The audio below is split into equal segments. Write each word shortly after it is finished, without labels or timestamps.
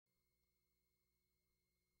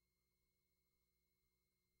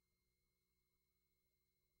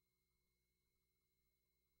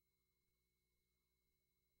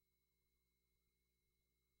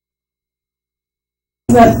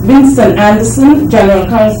Winston Anderson, General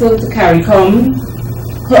Counsel to CARICOM.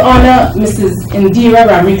 Her Honor, Mrs. Indira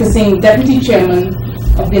Ramrika Singh, Deputy Chairman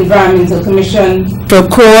of the Environmental Commission. For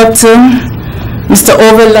Court, Mr.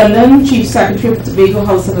 Orville London, Chief Secretary of Tobago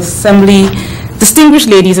House of Assembly, distinguished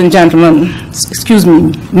ladies and gentlemen,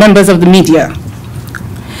 members of the media.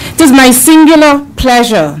 It is my singular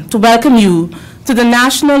pleasure to welcome you to the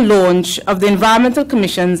national launch of the Environmental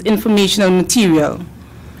Commission's informational material.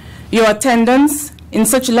 Your attendance in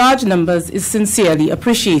such large numbers is sincerely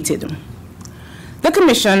appreciated. The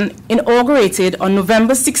Commission, inaugurated on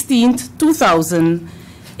November 16, 2000,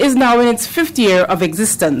 is now in its 5th year of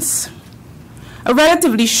existence, a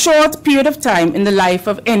relatively short period of time in the life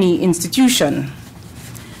of any institution.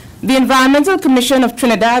 The Environmental Commission of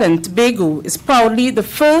Trinidad and Tobago is proudly the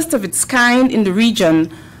first of its kind in the region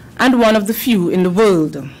and one of the few in the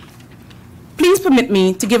world. Please permit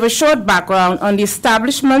me to give a short background on the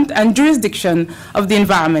establishment and jurisdiction of the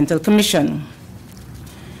Environmental Commission.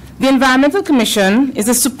 The Environmental Commission is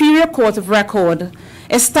a superior court of record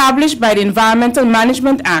established by the Environmental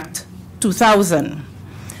Management Act 2000.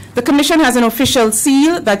 The Commission has an official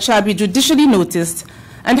seal that shall be judicially noticed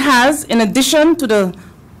and has, in addition to the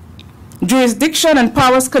jurisdiction and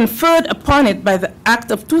powers conferred upon it by the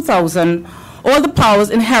Act of 2000, all the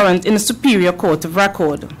powers inherent in a superior court of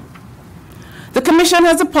record. The Commission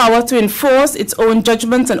has the power to enforce its own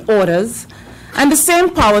judgments and orders, and the same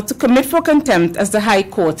power to commit for contempt as the High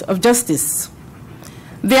Court of Justice.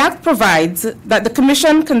 The Act provides that the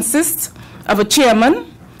Commission consists of a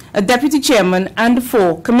chairman, a deputy chairman, and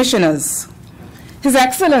 4 commissioners. His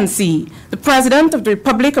Excellency, the President of the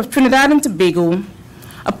Republic of Trinidad and Tobago,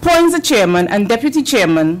 appoints a chairman and deputy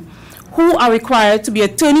chairman who are required to be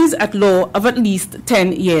attorneys at law of at least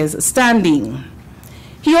 10 years standing.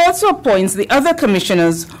 He also appoints the other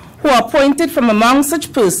commissioners who are appointed from among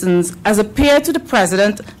such persons as appear to the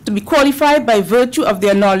President to be qualified by virtue of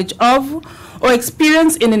their knowledge of or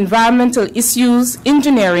experience in environmental issues,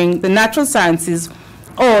 engineering, the natural sciences,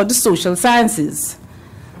 or the social sciences.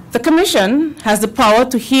 The Commission has the power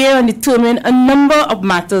to hear and determine a number of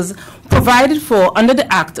matters provided for under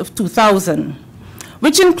the Act of 2000,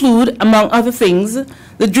 which include, among other things,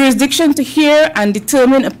 the jurisdiction to hear and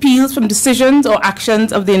determine appeals from decisions or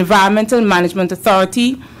actions of the Environmental Management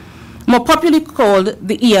Authority, more popularly called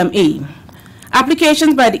the EMA,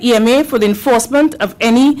 applications by the EMA for the enforcement of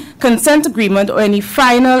any consent agreement or any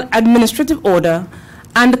final administrative order,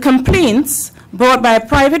 and complaints brought by a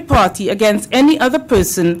private party against any other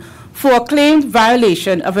person for a claimed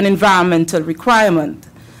violation of an environmental requirement.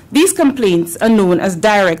 These complaints are known as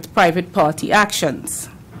direct private party actions.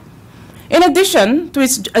 In addition to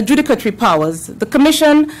its adjudicatory powers, the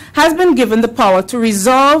Commission has been given the power to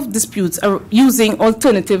resolve disputes using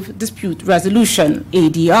alternative dispute resolution,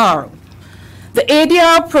 ADR. The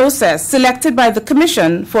ADR process selected by the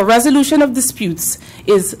Commission for resolution of disputes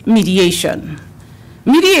is mediation.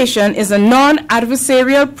 Mediation is a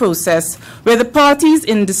non-adversarial process where the parties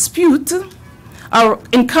in dispute are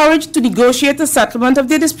encouraged to negotiate a settlement of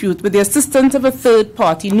their dispute with the assistance of a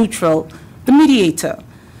third-party neutral, the mediator.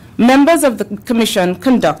 Members of the Commission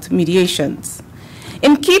conduct mediations.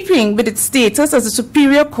 In keeping with its status as a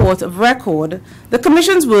superior court of record, the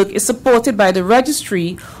Commission's work is supported by the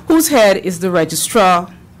registry, whose head is the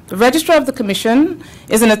registrar. The registrar of the Commission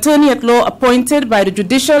is an attorney at law appointed by the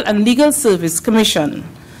Judicial and Legal Service Commission.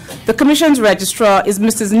 The Commission's registrar is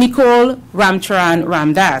Mrs. Nicole Ramcharan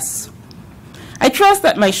Ramdas. I trust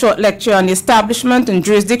that my short lecture on the establishment and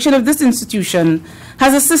jurisdiction of this institution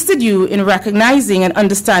has assisted you in recognizing and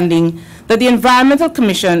understanding that the Environmental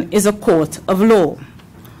Commission is a court of law.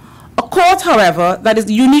 A court, however, that is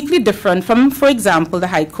uniquely different from, for example, the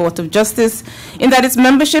High Court of Justice in that its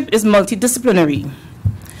membership is multidisciplinary.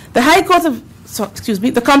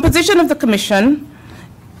 The composition of the Commission,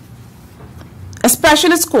 a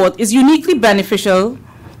specialist court, is uniquely beneficial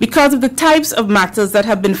because of the types of matters that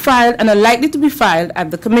have been filed and are likely to be filed at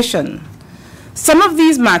the Commission. Some of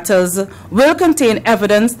these matters will contain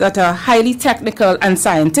evidence that are highly technical and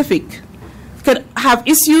scientific, can have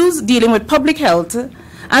issues dealing with public health,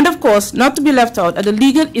 and of course, not to be left out, are the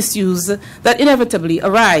legal issues that inevitably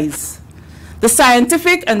arise. The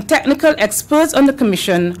scientific and technical experts on the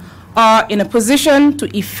Commission are in a position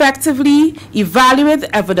to effectively evaluate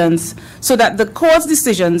the evidence so that the court's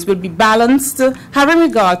decisions will be balanced, having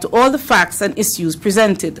regard to all the facts and issues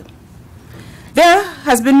presented. There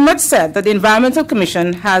has been much said that the Environmental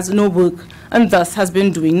Commission has no work and thus has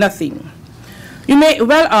been doing nothing. You may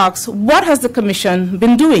well ask, what has the Commission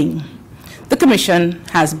been doing? The Commission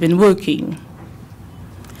has been working.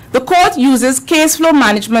 The court uses case flow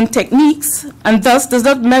management techniques and thus does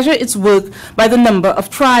not measure its work by the number of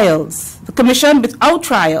trials. The Commission, without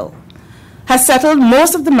trial, has settled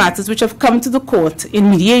most of the matters which have come to the court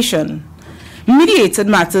in mediation. Mediated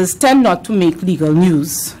matters tend not to make legal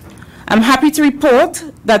news. I'm happy to report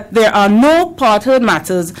that there are no part-heard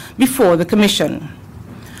matters before the Commission.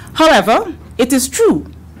 However, it is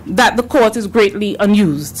true that the court is greatly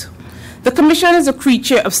unused. The Commission is a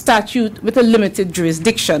creature of statute with a limited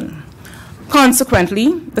jurisdiction.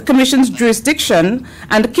 Consequently, the Commission's jurisdiction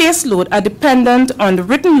and the caseload are dependent on the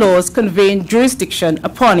written laws conveying jurisdiction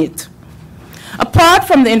upon it. Apart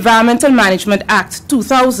from the Environmental Management Act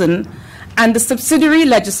 2000 and the subsidiary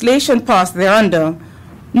legislation passed thereunder,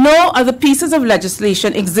 no other pieces of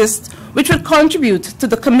legislation exist which will contribute to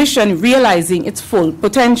the Commission realizing its full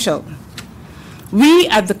potential. We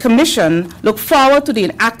at the Commission look forward to the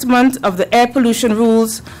enactment of the air pollution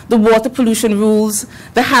rules, the water pollution rules,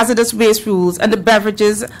 the hazardous waste rules, and the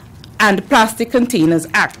Beverages and Plastic Containers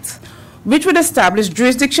Act, which would establish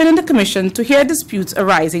jurisdiction in the Commission to hear disputes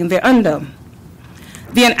arising thereunder.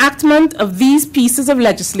 The enactment of these pieces of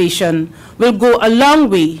legislation will go a long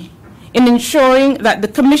way in ensuring that the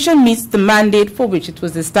Commission meets the mandate for which it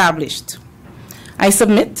was established. I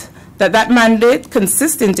submit that that mandate is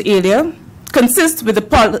consistent with the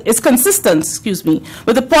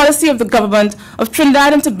policy of the government of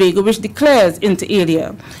Trinidad and Tobago, which declares inter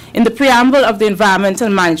alia in the preamble of the Environmental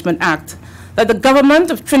Management Act that the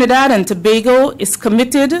government of Trinidad and Tobago is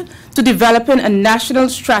committed to developing a national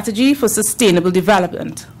strategy for sustainable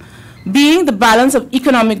development, being the balance of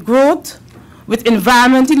economic growth with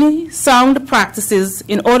environmentally sound practices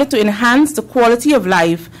in order to enhance the quality of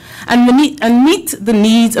life and meet the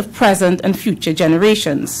needs of present and future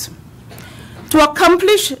generations. To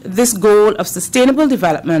accomplish this goal of sustainable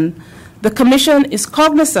development, the Commission is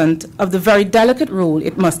cognizant of the very delicate role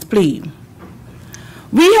it must play.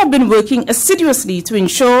 We have been working assiduously to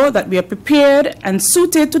ensure that we are prepared and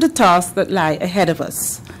suited to the tasks that lie ahead of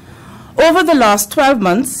us. Over the last 12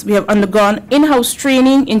 months, we have undergone in-house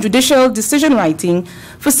training in judicial decision writing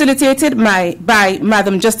facilitated by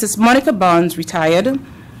Madam Justice Monica Barnes, retired,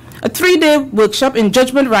 a 3-day workshop in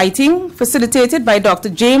judgment writing facilitated by Dr.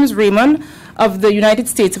 James Raymond of the United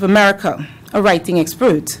States of America, a writing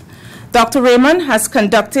expert. Dr. Raymond has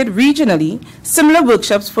conducted regionally similar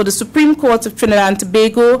workshops for the Supreme Courts of Trinidad and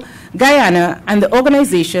Tobago, Guyana, and the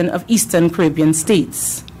Organization of Eastern Caribbean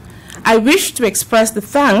States. I wish to express the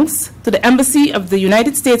thanks to the Embassy of the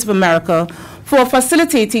United States of America for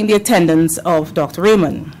facilitating the attendance of Dr.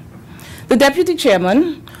 Raymond. The Deputy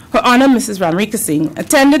Chairman, Her Honor Mrs. Ramrika Singh,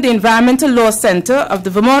 attended the Environmental Law Center of the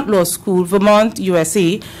Vermont Law School, Vermont,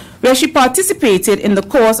 USA, where she participated in the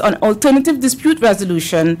course on alternative dispute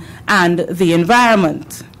resolution and the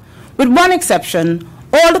environment. With one exception,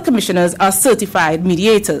 all the commissioners are certified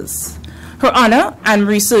mediators. Her Honor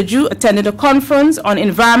Anne-Marie Sergiu attended a conference on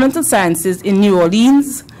environmental sciences in New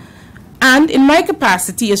Orleans, and in my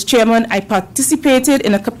capacity as chairman, I participated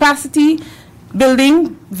in a capacity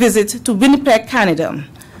building visit to Winnipeg, Canada.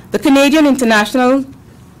 The Canadian International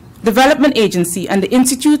Development Agency and the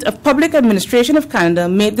Institute of Public Administration of Canada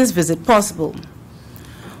made this visit possible.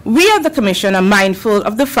 We at the Commission are mindful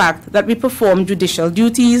of the fact that we perform judicial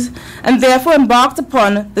duties and therefore embarked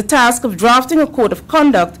upon the task of drafting a code of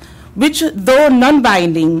conduct which, though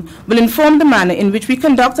non-binding, will inform the manner in which we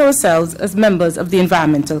conduct ourselves as members of the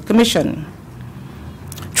Environmental Commission.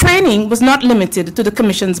 Training was not limited to the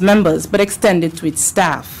Commission's members but extended to its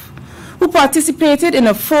staff, who participated in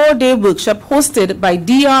a 4-day workshop hosted by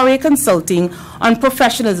DRA Consulting on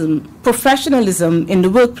professionalism in the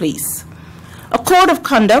workplace. A code of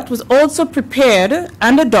conduct was also prepared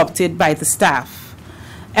and adopted by the staff.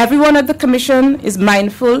 Everyone at the Commission is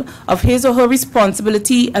mindful of his or her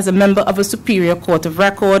responsibility as a member of a superior court of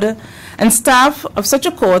record and staff of such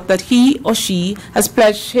a court that he or she has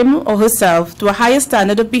pledged him or herself to a higher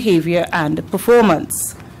standard of behavior and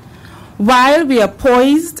performance. While we are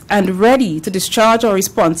poised and ready to discharge our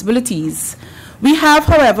responsibilities, we have,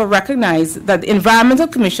 however, recognized that the Environmental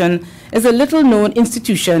Commission is a little-known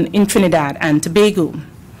institution in Trinidad and Tobago.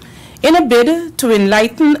 In a bid to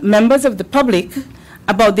enlighten members of the public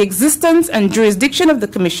about the existence and jurisdiction of the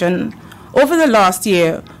Commission, over the last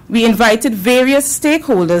year, we invited various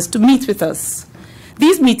stakeholders to meet with us.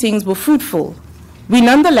 These meetings were fruitful. We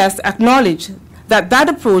nonetheless acknowledge that that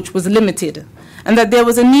approach was limited and that there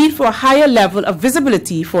was a need for a higher level of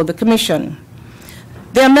visibility for the Commission.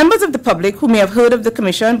 There are members of the public who may have heard of the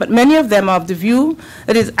Commission, but many of them are of the view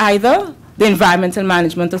that it is either the Environmental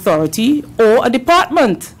Management Authority or a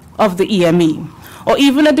department of the EME, or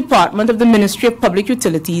even a department of the Ministry of Public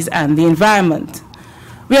Utilities and the Environment.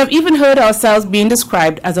 We have even heard ourselves being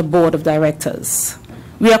described as a board of directors.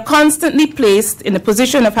 We are constantly placed in a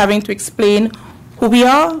position of having to explain who we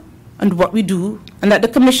are and what we do, and that the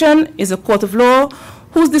Commission is a court of law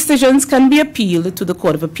whose decisions can be appealed to the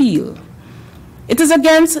Court of Appeal. It is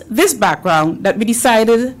against this background that we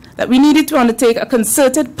decided that we needed to undertake a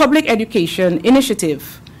concerted public education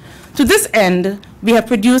initiative. To this end, we have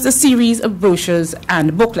produced a series of brochures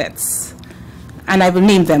and booklets, and I will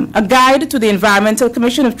name them: a guide to the Environmental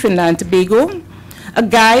Commission of Trinidad and Tobago, a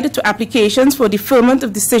guide to applications for deferment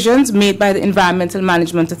of decisions made by the Environmental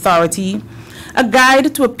Management Authority, a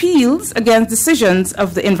guide to appeals against decisions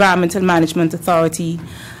of the Environmental Management Authority,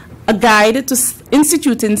 a guide to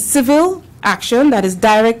instituting civil action, that is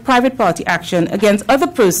direct private party action, against other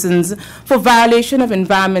persons for violation of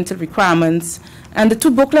environmental requirements, and the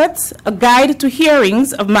two booklets, a guide to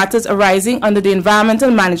hearings of matters arising under the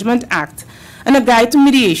Environmental Management Act, and a guide to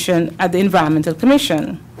mediation at the Environmental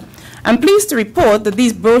Commission. I'm pleased to report that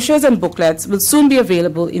these brochures and booklets will soon be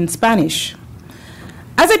available in Spanish.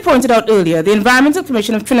 As I pointed out earlier, the Environmental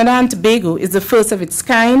Commission of Trinidad and Tobago is the first of its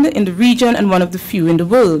kind in the region and one of the few in the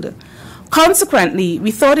world. Consequently,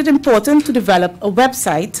 we thought it important to develop a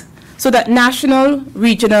website so that national,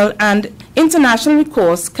 regional, and international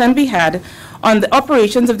recourse can be had on the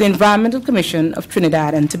operations of the Environmental Commission of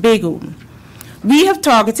Trinidad and Tobago. We have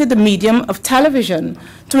targeted the medium of television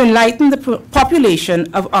to enlighten the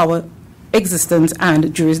population of our existence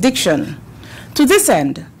and jurisdiction. To this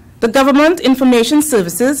end, the Government Information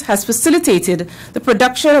Services has facilitated the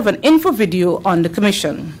production of an info video on the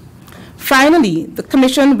Commission. Finally, the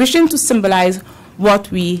Commission, wishing to symbolize what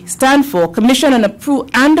we stand for, commissioned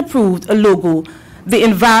and approved a logo, the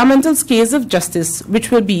Environmental Scales of Justice, which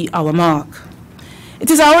will be our mark. It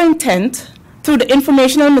is our intent, through the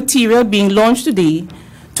informational material being launched today,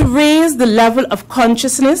 to raise the level of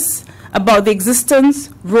consciousness about the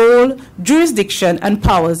existence, role, jurisdiction, and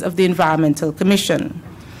powers of the Environmental Commission.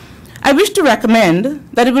 I wish to recommend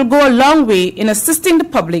that it will go a long way in assisting the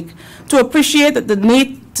public to appreciate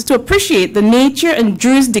the nature and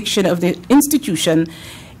jurisdiction of the institution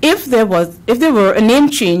if there were a name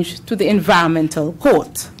change to the Environmental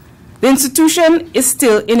Court. The institution is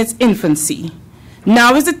still in its infancy.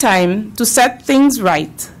 Now is the time to set things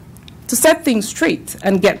right, to set things straight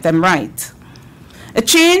and get them right. A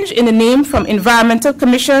change in the name from Environmental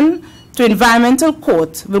Commission to Environmental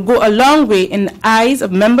Court will go a long way in the eyes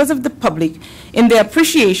of members of the public in their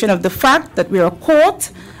appreciation of the fact that we are a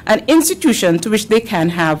court, an institution to which they can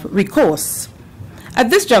have recourse.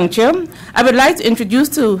 At this juncture, I would like to introduce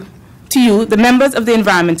to you the members of the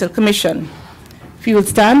Environmental Commission. If you will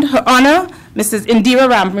stand, Her Honor, Mrs. Indira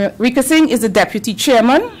Ramrikasing is the Deputy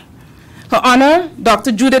Chairman. Her Honor,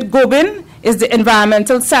 Dr. Judith Gobin is the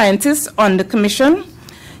Environmental Scientist on the Commission.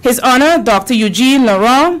 His Honor, Dr. Eugene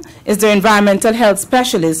Laurent is the Environmental Health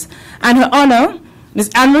Specialist. And Her Honor, Ms.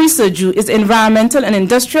 Anne-Marie Serju is Environmental and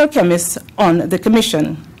Industrial Chemist on the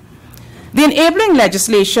Commission. The enabling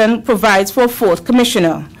legislation provides for a fourth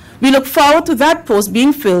commissioner. We look forward to that post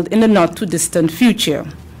being filled in the not-too-distant future.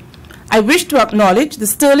 I wish to acknowledge the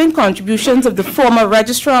sterling contributions of the former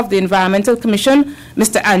Registrar of the Environmental Commission,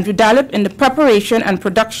 Mr. Andrew Dallop, in the preparation and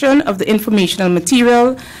production of the informational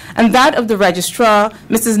material, and that of the Registrar,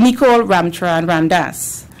 Mrs. Nicole Ramcharan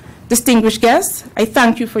Ramdas. Distinguished guests, I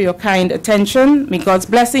thank you for your kind attention. May God's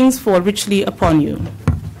blessings fall richly upon you.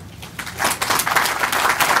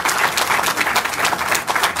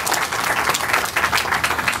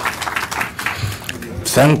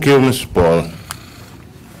 Thank you, Ms. Paul.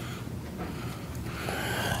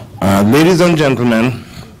 Ladies and gentlemen,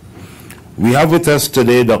 we have with us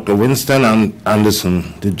today Dr. Winston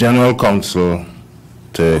Anderson, the General Counsel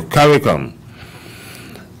to CARICOM.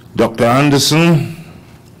 Dr. Anderson,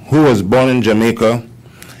 who was born in Jamaica,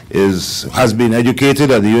 has been educated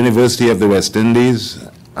at the University of the West Indies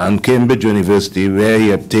and Cambridge University, where he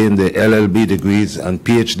obtained the LLB degrees and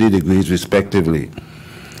PhD degrees respectively.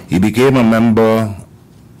 He became a member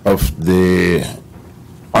of the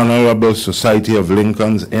Honorable Society of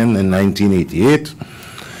Lincoln's Inn in 1988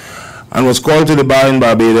 and was called to the bar in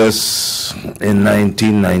Barbados in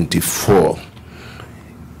 1994.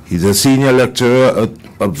 He's a senior lecturer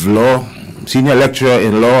in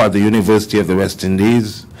law at the University of the West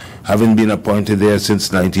Indies, having been appointed there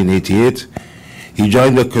since 1988. He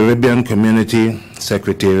joined the Caribbean Community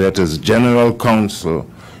Secretariat as General Counsel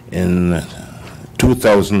in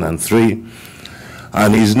 2003,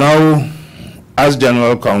 and he's now, as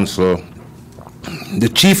General Counsel, the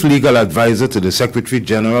Chief Legal Advisor to the Secretary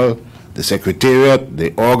General, the Secretariat,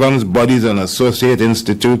 the organs, bodies, and associate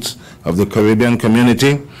institutes of the Caribbean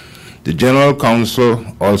Community, The General Counsel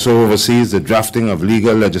also oversees the drafting of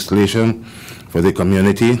legal legislation for the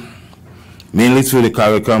community, mainly through the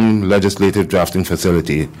CARICOM Legislative Drafting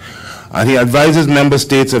Facility, and he advises member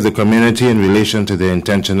states of the community in relation to their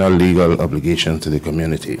intentional legal obligations to the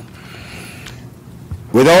community.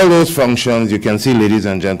 With all those functions, you can see, ladies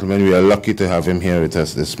and gentlemen, we are lucky to have him here with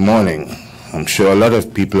us this morning. I'm sure a lot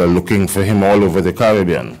of people are looking for him all over the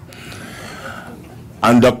Caribbean.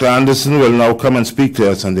 And Dr. Anderson will now come and speak to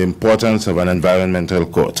us on the importance of an environmental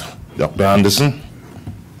court. Dr. Anderson.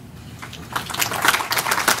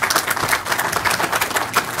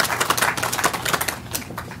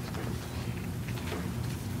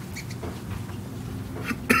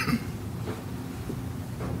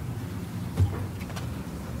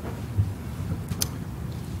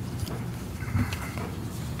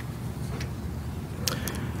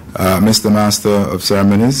 Mr. Master of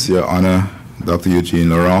Ceremonies, Your Honor, Dr. Eugene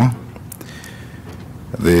Laurent,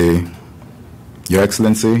 Your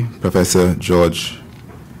Excellency, Professor George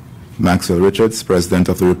Maxwell Richards, President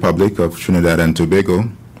of the Republic of Trinidad and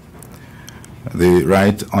Tobago, the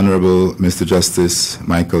Right Honorable Mr. Justice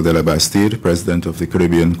Michael de la Bastide, President of the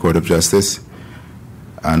Caribbean Court of Justice,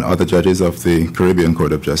 and other judges of the Caribbean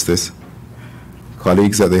Court of Justice,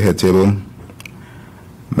 colleagues at the head table,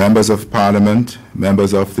 members of Parliament,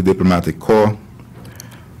 members of the Diplomatic Corps,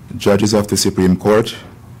 judges of the Supreme Court,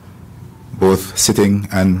 both sitting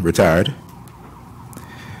and retired,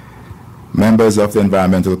 members of the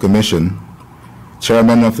Environmental Commission,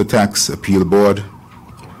 chairman of the Tax Appeal Board,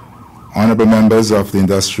 honorable members of the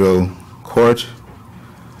Industrial Court,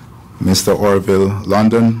 Mr. Orville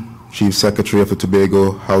London, Chief Secretary of the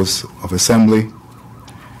Tobago House of Assembly,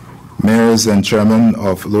 mayors and chairmen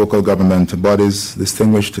of local government bodies,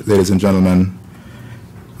 distinguished ladies and gentlemen,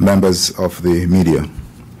 members of the media.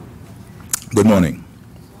 Good morning.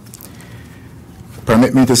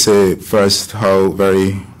 Permit me to say first how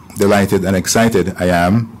very delighted and excited I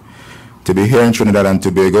am to be here in Trinidad and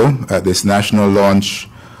Tobago at this national launch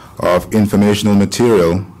of informational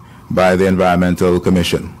material by the Environmental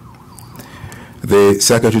Commission. The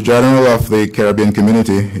Secretary General of the Caribbean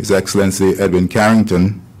Community, His Excellency Edwin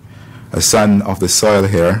Carrington, a son of the soil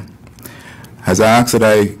here, has asked that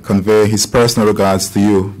I convey his personal regards to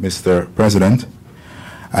you, Mr. President,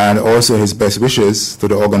 and also his best wishes to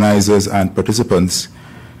the organizers and participants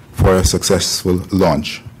for a successful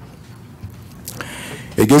launch.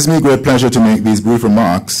 It gives me great pleasure to make these brief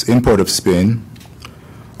remarks in Port of Spain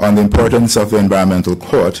on the importance of the Environmental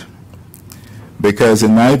Court, because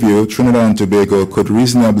in my view, Trinidad and Tobago could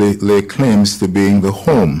reasonably lay claims to being the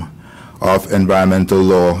home of environmental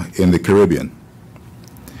law in the Caribbean.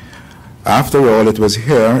 After all, it was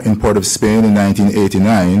here in Port of Spain in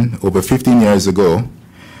 1989, over 15 years ago,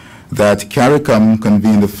 that CARICOM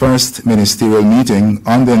convened the first ministerial meeting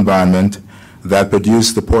on the environment that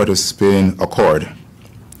produced the Port of Spain Accord.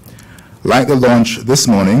 Like the launch this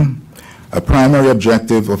morning, a primary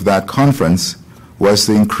objective of that conference was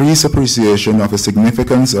to increase appreciation of the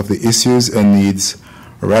significance of the issues and needs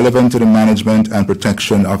relevant to the management and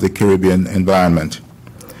protection of the Caribbean environment.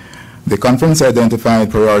 The conference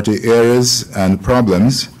identified priority areas and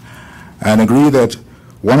problems and agreed that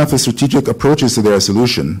one of the strategic approaches to their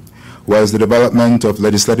solution was the development of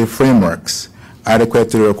legislative frameworks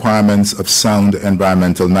adequate to the requirements of sound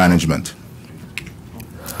environmental management.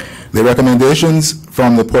 The recommendations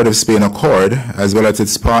from the Port of Spain Accord, as well as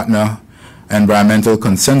its partner Environmental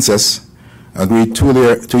Consensus, agreed 2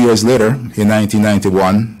 years later in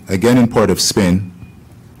 1991, again in Port of Spain,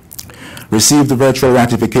 received virtual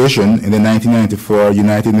ratification in the 1994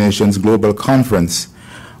 United Nations Global Conference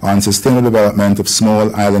on Sustainable Development of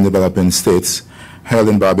Small Island Developing States, held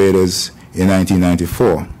in Barbados in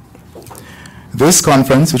 1994. This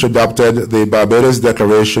conference, which adopted the Barbados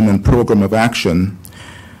Declaration and Program of Action,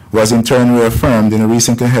 was in turn reaffirmed in a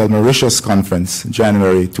recently held Mauritius conference,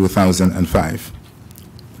 January 2005.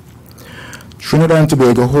 Trinidad and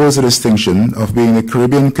Tobago holds the distinction of being a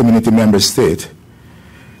Caribbean Community member state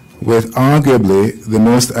with arguably the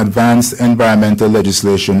most advanced environmental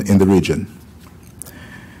legislation in the region.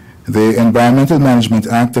 The Environmental Management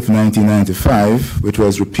Act of 1995, which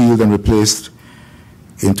was repealed and replaced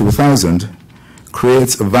in 2000,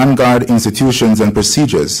 creates vanguard institutions and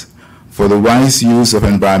procedures for the wise use of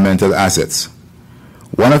environmental assets.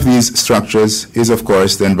 One of these structures is, of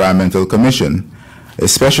course, the Environmental Commission, a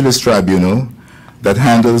specialist tribunal that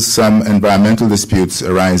handles some environmental disputes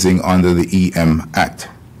arising under the EM Act.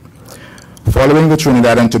 Following the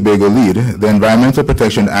Trinidad and Tobago lead, the Environmental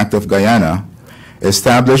Protection Act of Guyana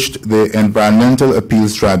established the Environmental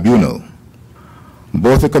Appeals Tribunal.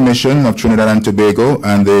 Both the Commission of Trinidad and Tobago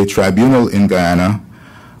and the Tribunal in Guyana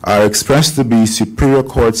are expressed to be superior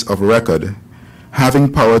courts of record,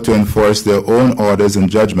 having power to enforce their own orders and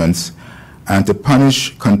judgments and to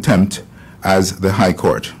punish contempt as the High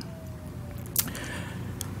Court.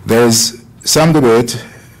 There is some debate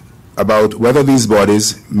about whether these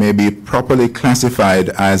bodies may be properly classified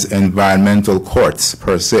as environmental courts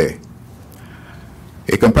per se.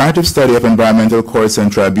 A comparative study of environmental courts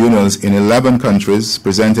and tribunals in 11 countries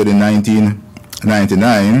presented in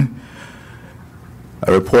 1999,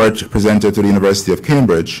 a report presented to the University of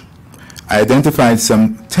Cambridge, identified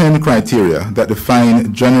some 10 criteria that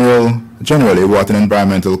define generally what an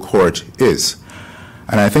environmental court is.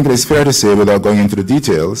 And I think it is fair to say, without going into the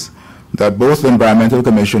details, that both the Environmental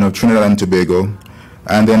Commission of Trinidad and Tobago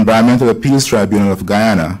and the Environmental Appeals Tribunal of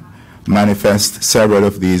Guyana manifest several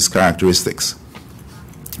of these characteristics.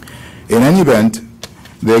 In any event,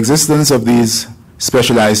 the existence of these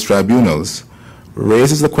specialized tribunals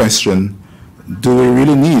raises the question, do we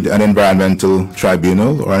really need an environmental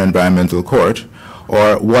tribunal or an environmental court,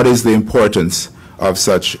 or what is the importance of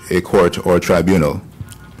such a court or tribunal?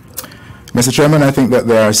 Mr. Chairman, I think that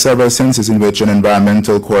there are several senses in which an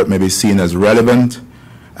environmental court may be seen as relevant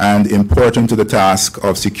and important to the task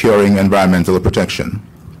of securing environmental protection.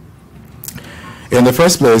 In the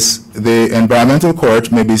first place, the environmental court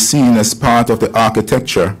may be seen as part of the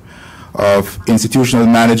architecture of institutional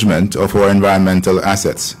management of our environmental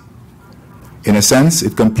assets. In a sense,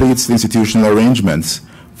 it completes the institutional arrangements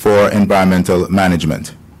for environmental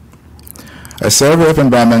management. A survey of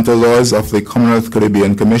environmental laws of the Commonwealth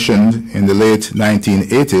Caribbean commissioned in the late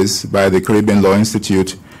 1980s by the Caribbean Law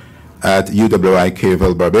Institute at UWI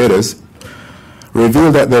Cavell, Barbados,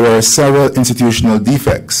 revealed that there were several institutional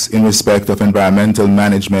defects in respect of environmental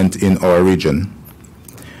management in our region.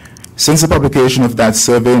 Since the publication of that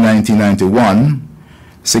survey in 1991,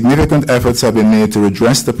 significant efforts have been made to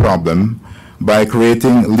redress the problem by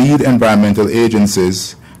creating lead environmental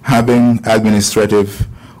agencies having administrative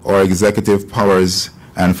or executive powers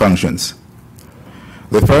and functions.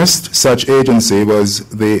 The first such agency was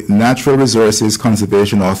the Natural Resources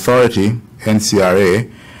Conservation Authority, NCRA,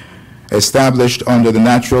 established under the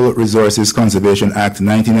Natural Resources Conservation Act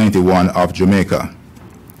 1991 of Jamaica.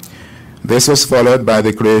 This was followed by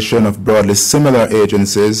the creation of broadly similar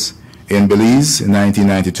agencies in Belize in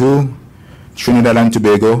 1992, Trinidad and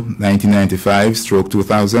Tobago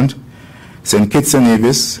 1995/2000, St. Kitts and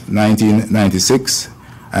Nevis 1996,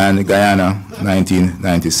 and Guyana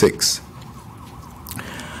 1996.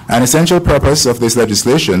 An essential purpose of this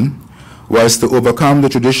legislation was to overcome the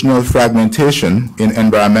traditional fragmentation in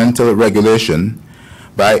environmental regulation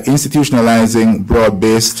by institutionalizing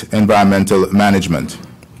broad-based environmental management.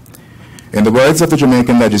 In the words of the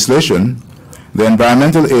Jamaican legislation, the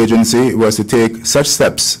environmental agency was to take such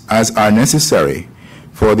steps as are necessary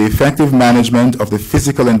for the effective management of the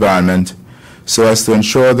physical environment so as to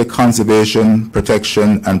ensure the conservation,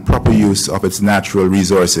 protection, and proper use of its natural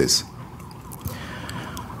resources.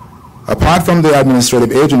 Apart from the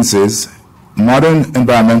administrative agencies, modern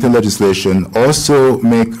environmental legislation also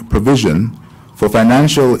make provision for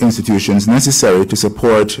financial institutions necessary to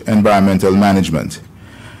support environmental management.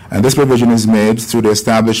 And this provision is made through the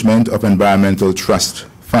establishment of environmental trust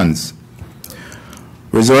funds.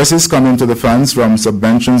 Resources come into the funds from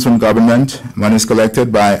subventions from government, money is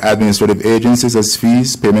collected by administrative agencies as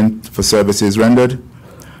fees, payment for services rendered,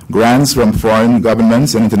 grants from foreign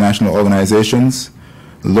governments and international organizations,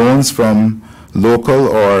 loans from local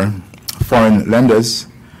or foreign lenders,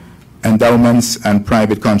 endowments, and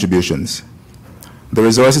private contributions. The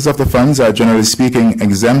resources of the funds are, generally speaking,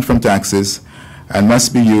 exempt from taxes and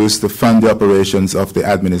must be used to fund the operations of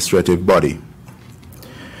the administrative body.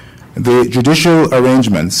 The judicial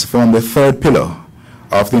arrangements form the third pillar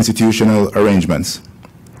of the institutional arrangements.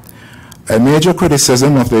 A major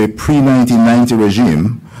criticism of the pre-1990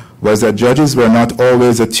 regime was that judges were not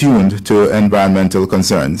always attuned to environmental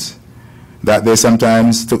concerns, that they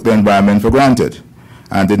sometimes took the environment for granted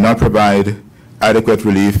and did not provide adequate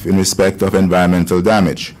relief in respect of environmental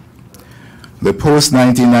damage. The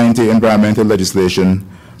post-1990 environmental legislation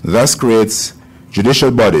thus creates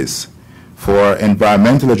judicial bodies for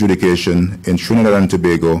environmental adjudication in Trinidad and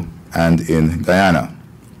Tobago and in Guyana.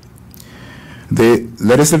 The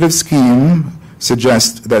legislative scheme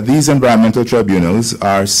suggests that these environmental tribunals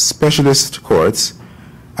are specialist courts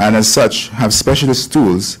and as such have specialist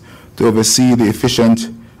tools to oversee the efficient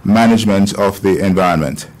management of the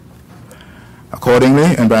environment.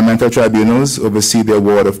 Accordingly, environmental tribunals oversee the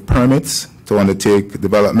award of permits to undertake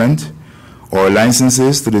development or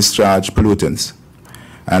licenses to discharge pollutants,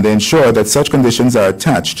 and they ensure that such conditions are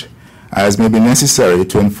attached as may be necessary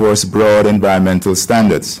to enforce broad environmental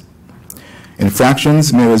standards.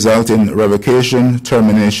 Infractions may result in revocation,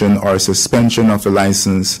 termination, or suspension of the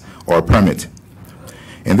license or permit.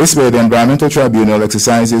 In this way, the Environmental Tribunal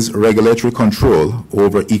exercises regulatory control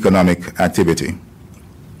over economic activity.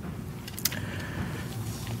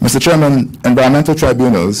 Mr. Chairman, environmental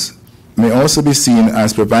tribunals may also be seen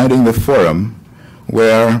as providing the forum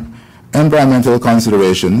where environmental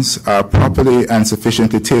considerations are properly and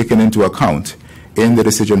sufficiently taken into account in the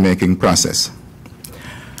decision-making process.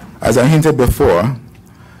 As I hinted before,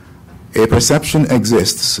 a perception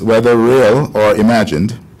exists, whether real or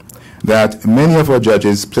imagined, that many of our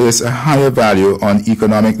judges place a higher value on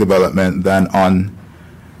economic development than on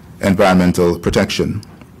environmental protection.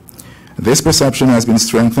 This perception has been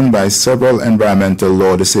strengthened by several environmental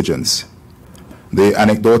law decisions. The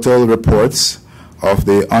anecdotal reports of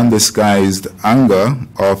the undisguised anger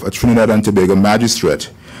of a Trinidad and Tobago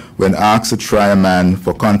magistrate when asked to try a man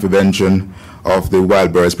for contravention of the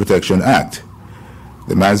Wild Birds Protection Act.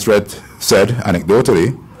 The magistrate said,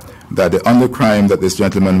 anecdotally, that the undercrime that this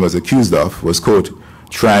gentleman was accused of was, quote,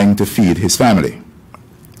 trying to feed his family.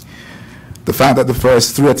 The fact that the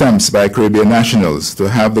first 3 attempts by Caribbean nationals to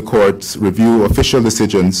have the courts review official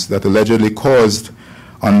decisions that allegedly caused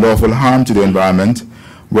unlawful harm to the environment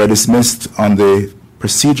were dismissed on the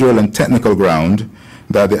procedural and technical ground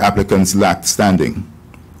that the applicants lacked standing.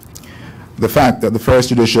 The fact that the first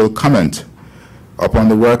judicial comment upon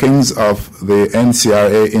the workings of the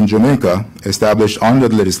NCRA in Jamaica, established under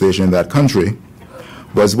the legislation in that country,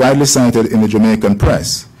 was widely cited in the Jamaican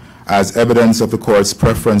press as evidence of the court's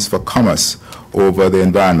preference for commerce over the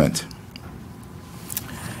environment.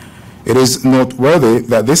 It is noteworthy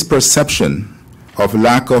that this perception of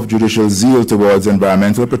lack of judicial zeal towards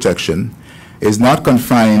environmental protection is not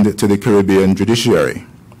confined to the Caribbean judiciary.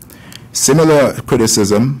 Similar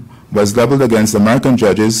criticism was leveled against American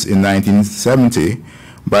judges in 1970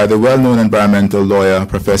 by the well-known environmental lawyer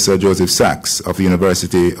Professor Joseph Sachs of the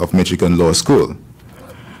University of Michigan Law School.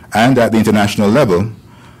 And at the international level,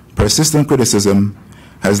 persistent criticism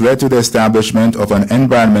has led to the establishment of an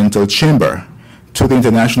environmental chamber to the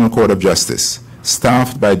International Court of Justice,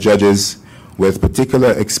 staffed by judges with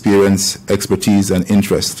particular experience, expertise, and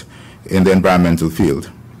interest in the environmental field.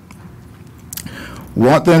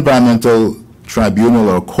 What the Environmental Tribunal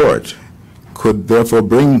or court could therefore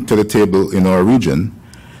bring to the table in our region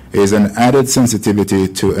is an added sensitivity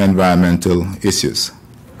to environmental issues.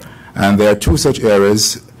 And there are 2 such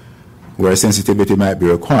areas where sensitivity might be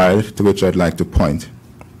required, to which I'd like to point.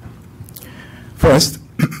 First,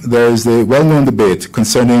 there is the well-known debate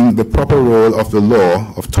concerning the proper role of the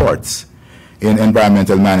law of torts in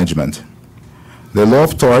environmental management. The law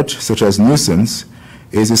of tort, such as nuisance,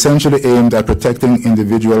 is essentially aimed at protecting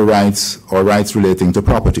individual rights or rights relating to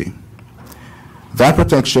property. That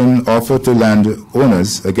protection offered to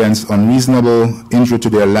landowners against unreasonable injury to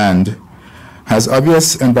their land has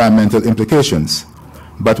obvious environmental implications,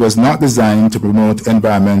 but was not designed to promote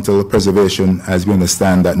environmental preservation as we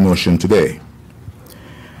understand that notion today.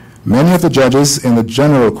 Many of the judges in the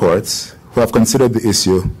general courts who have considered the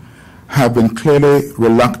issue have been clearly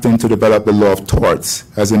reluctant to develop the law of torts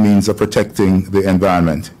as a means of protecting the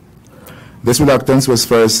environment. This reluctance was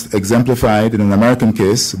first exemplified in an American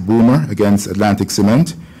case, Boomer against Atlantic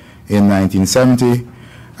Cement, in 1970,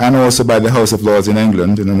 and also by the House of Lords in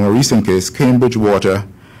England in a more recent case, Cambridge Water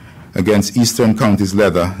against Eastern Counties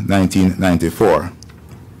Leather, 1994.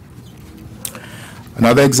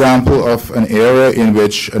 Another example of an area in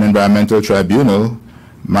which an environmental tribunal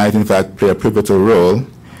might in fact play a pivotal role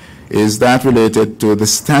is that related to the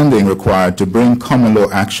standing required to bring common law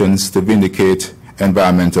actions to vindicate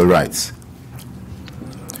environmental rights.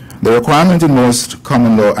 The requirement in most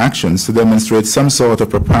common law actions to demonstrate some sort of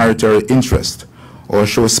proprietary interest or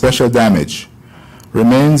show special damage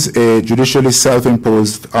remains a judicially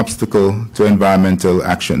self-imposed obstacle to environmental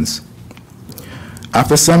actions.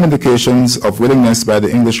 After some indications of willingness by the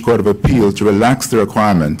English Court of Appeal to relax the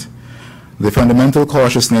requirement, the fundamental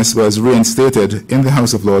cautiousness was reinstated in the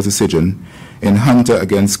House of Lords decision in Hunter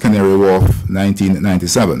against Canary Wharf,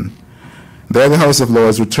 1997. There, the House of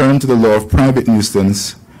Lords returned to the law of private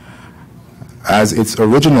nuisance as its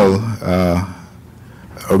original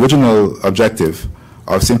objective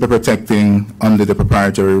of simply protecting under the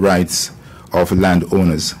proprietary rights of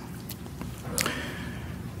landowners.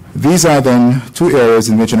 These are then 2 areas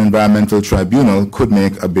in which an environmental tribunal could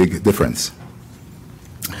make a big difference.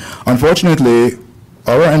 Unfortunately,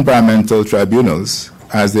 our environmental tribunals,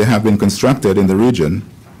 as they have been constructed in the region,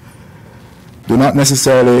 do not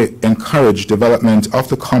necessarily encourage development of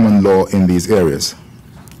the common law in these areas.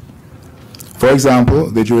 For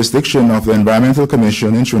example, the jurisdiction of the Environmental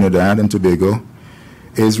Commission in Trinidad and Tobago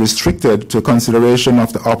is restricted to consideration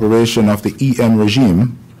of the operation of the EM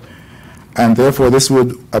regime, and therefore this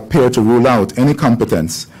would appear to rule out any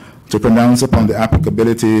competence to pronounce upon the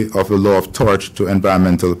applicability of the law of tort to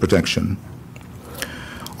environmental protection.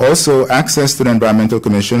 Also, access to the Environmental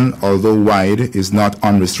Commission, although wide, is not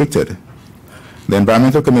unrestricted. The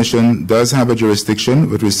Environmental Commission does have a jurisdiction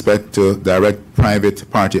with respect to direct private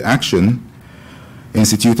party action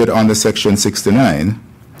instituted under Section 69,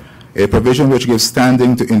 a provision which gives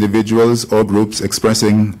standing to individuals or groups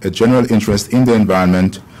expressing a general interest in the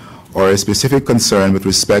environment or a specific concern with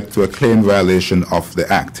respect to a claim violation of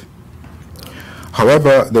the Act.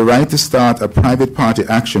 However, the right to start a private party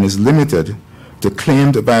action is limited to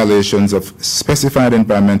claimed violations of specified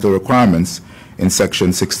environmental requirements in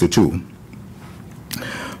Section 62.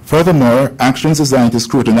 Furthermore, actions designed to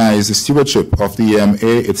scrutinize the stewardship of the EMA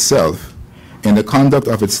itself in the conduct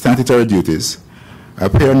of its statutory duties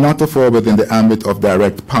appear not to fall within the ambit of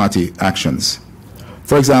direct party actions.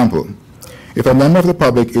 For example, if a member of the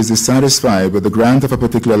public is dissatisfied with the grant of a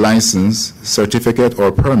particular license, certificate,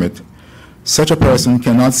 or permit, such a person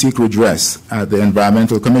cannot seek redress at the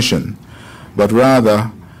Environmental Commission, but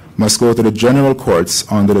rather must go to the general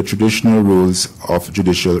courts under the traditional rules of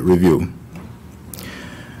judicial review.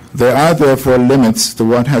 There are therefore limits to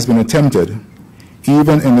what has been attempted,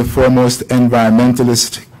 even in the foremost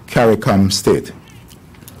environmentalist CARICOM state.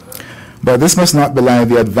 But this must not belie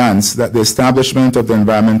the advance that the establishment of the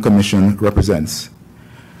Environment Commission represents.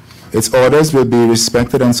 Its orders will be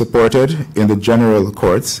respected and supported in the general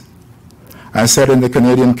courts. As said in the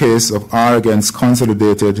Canadian case of R against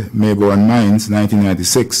Consolidated Mayborn Mines,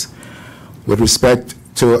 1996, with respect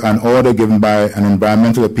to an order given by an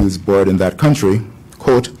environmental appeals board in that country,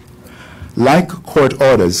 quote, like court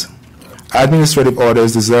orders, administrative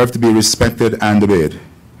orders deserve to be respected and obeyed.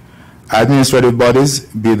 Administrative bodies,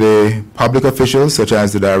 be they public officials such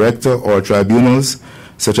as the director or tribunals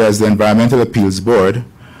such as the Environmental Appeals Board,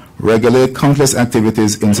 regulate countless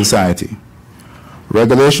activities in society.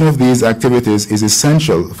 Regulation of these activities is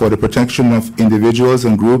essential for the protection of individuals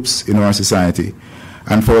and groups in our society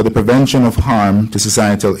and for the prevention of harm to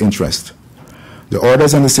societal interest. The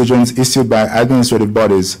orders and decisions issued by administrative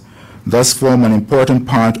bodies thus form an important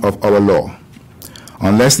part of our law.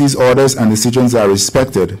 Unless these orders and decisions are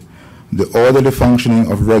respected, the orderly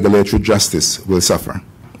functioning of regulatory justice will suffer.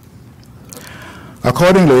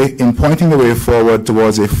 Accordingly, in pointing the way forward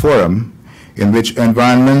towards a forum in which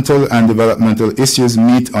environmental and developmental issues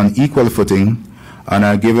meet on equal footing and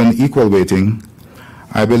are given equal weighting,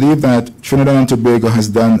 I believe that Trinidad and Tobago has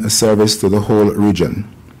done a service to the whole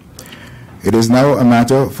region. It is now a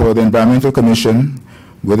matter for the Environmental Commission,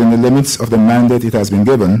 within the limits of the mandate it has been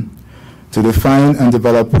given, to define and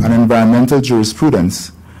develop an environmental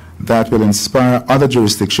jurisprudence that will inspire other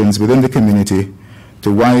jurisdictions within the community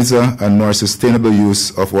to wiser and more sustainable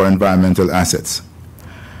use of our environmental assets.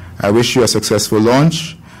 I wish you a successful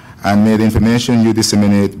launch, and may the information you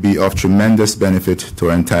disseminate be of tremendous benefit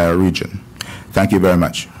to our entire region. Thank you very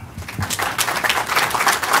much.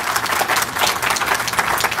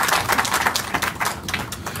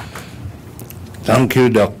 Thank you,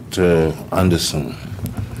 Dr. Anderson.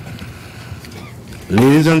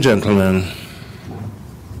 Ladies and gentlemen,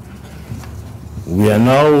 we are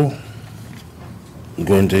now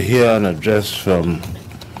going to hear an address from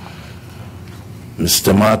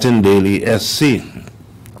Mr. Martin Daley, SC.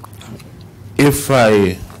 If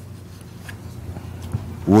I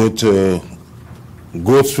were to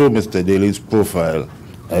go through Mr. Daley's profile,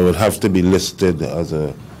 I would have to be listed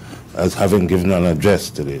as having given an address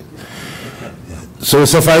today. So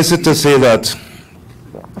suffice it to say that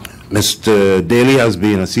Mr. Daley has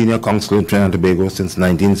been a senior counsel in Trinidad and Tobago since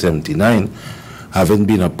 1979, having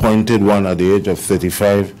been appointed one at the age of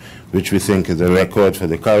 35, which we think is a record for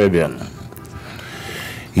the Caribbean.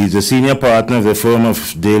 He's a senior partner of the firm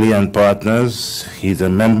of Daley and Partners. He's a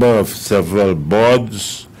member of several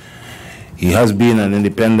boards. He has been an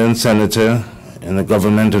independent senator in the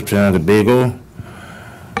government of Trinidad and Tobago,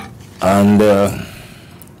 and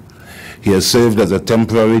he has served as a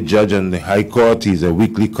temporary judge in the High Court. He's a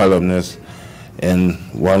weekly columnist in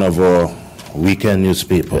one of our weekend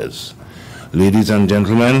newspapers. Ladies and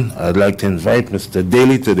gentlemen, I'd like to invite Mr.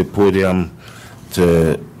 Daley to the podium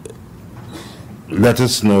to let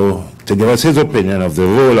us know, to give us his opinion of the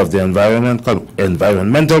role of the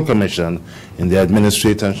Environmental Commission in the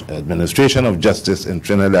administration of justice in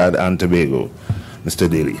Trinidad and Tobago. Mr.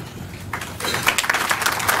 Daley.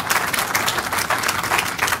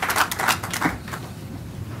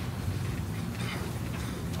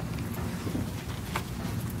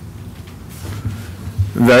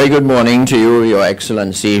 Very good morning to you, Your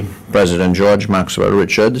Excellency, President George Maxwell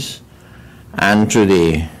Richards, and to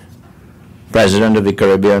the President of the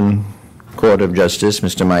Caribbean Court of Justice,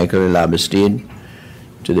 Mr. Michael Labastide,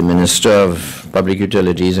 to the Minister of Public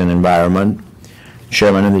Utilities and Environment,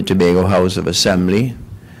 Chairman of the Tobago House of Assembly.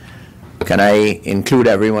 Can I include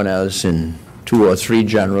everyone else in 2 or 3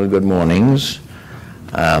 general good mornings?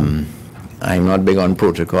 I'm not big on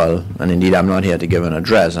protocol, and indeed I'm not here to give an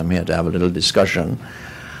address. I'm here to have a little discussion.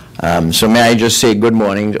 So may I just say good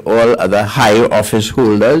morning to all other high office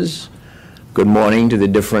holders, good morning to the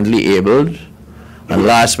differently abled, and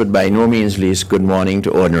last but by no means least, good morning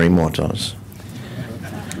to ordinary mortals.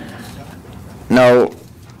 Now,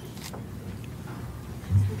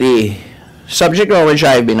 the subject on which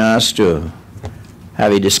I've been asked to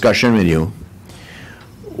have a discussion with you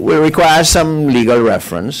will require some legal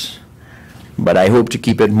reference, but I hope to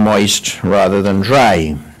keep it moist rather than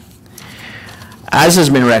dry. As has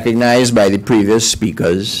been recognized by the previous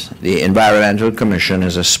speakers, the Environmental Commission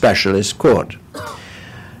is a specialist court.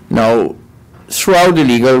 Now, throughout the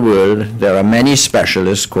legal world, there are many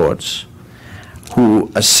specialist courts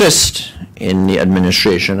who assist in the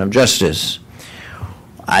administration of justice.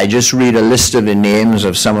 I just read a list of the names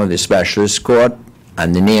of some of the specialist courts,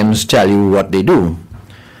 and the names tell you what they do.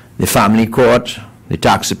 The Family Court, the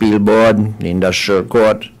Tax Appeal Board, the Industrial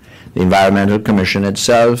Court, the Environmental Commission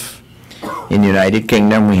itself. In the United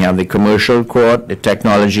Kingdom, we have the Commercial Court, the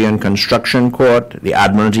Technology and Construction Court, the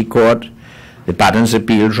Admiralty Court, the Patents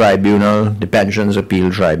Appeal Tribunal, the Pensions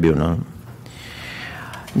Appeal Tribunal.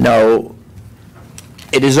 Now,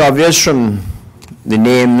 it is obvious from the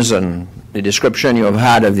names and the description you have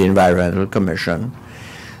had of the Environmental Commission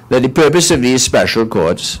that the purpose of these special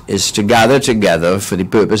courts is to gather together for the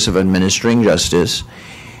purpose of administering justice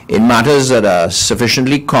in matters that are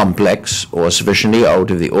sufficiently complex or sufficiently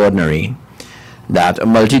out of the ordinary that a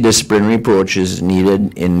multidisciplinary approach is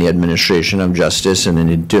needed in the administration of justice and in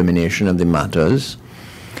the determination of the matters.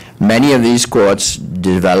 Many of these courts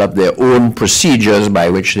develop their own procedures by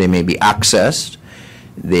which they may be accessed.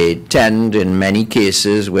 They tend, in many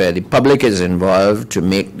cases where the public is involved, to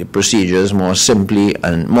make the procedures more simple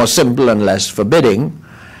and less forbidding,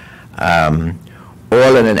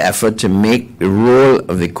 all in an effort to make the role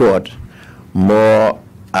of the court more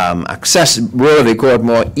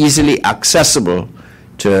more easily accessible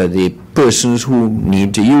to the persons who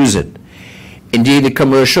need to use it. Indeed, the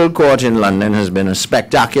Commercial Court in London has been a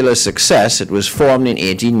spectacular success. It was formed in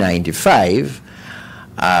 1895.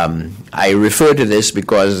 I refer to this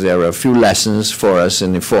because there are a few lessons for us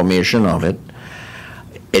in the formation of it.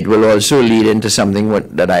 It will also lead into something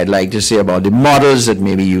that I'd like to say about the models that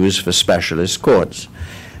may be used for specialist courts.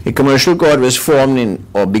 The Commercial Court was formed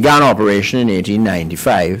or began operation in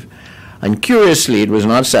 1895, and curiously, it was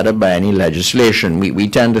not set up by any legislation. We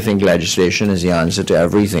tend to think legislation is the answer to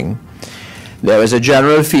everything. There was a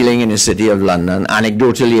general feeling in the City of London,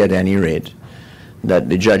 anecdotally at any rate, that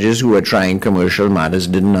the judges who were trying commercial matters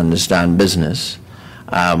didn't understand business.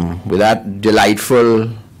 With that delightful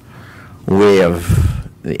way of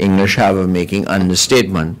the English have of making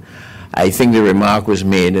understatement, I think the remark was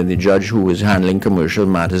made that the judge who was handling commercial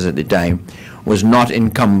matters at the time was not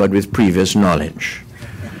encumbered with previous knowledge.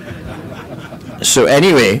 So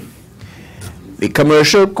anyway, the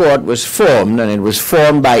Commercial Court was formed, and it was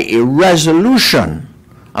formed by a resolution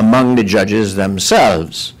among the judges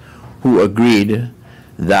themselves who agreed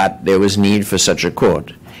that there was need for such a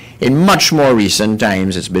court. In much more recent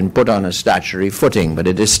times, it's been put on a statutory footing, but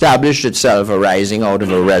it established itself arising out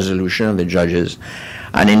of a resolution of the judges,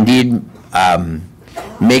 and indeed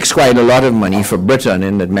makes quite a lot of money for Britain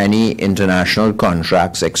in that many international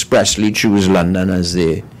contracts expressly choose London as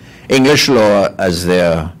the English law as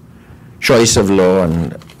their choice of law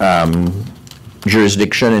and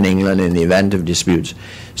jurisdiction in England in the event of disputes.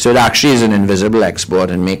 So it actually is an invisible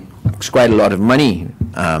export and makes quite a lot of money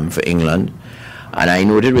for England. And I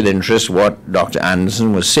noted with interest what Dr.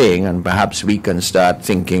 Anderson was saying, and perhaps we can start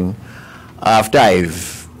thinking, after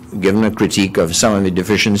I've given a critique of some of the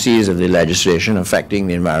deficiencies of the legislation affecting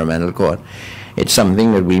the Environmental Court, it's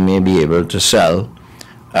something that we may be able to sell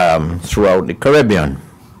throughout the Caribbean.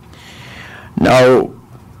 Now,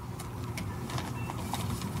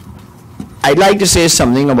 I'd like to say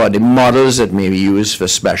something about the models that may be used for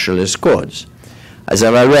specialist courts. As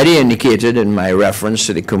I've already indicated in my reference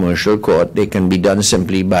to the Commercial Court, they can be done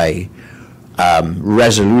simply by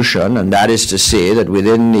resolution, and that is to say that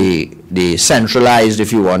within the centralized,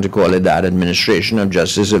 if you want to call it that, administration of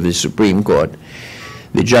justice of the Supreme Court,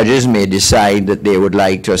 the judges may decide that they would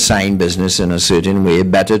like to assign business in a certain way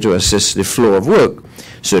better to assist the flow of work.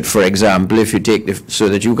 So that, for example, if you take so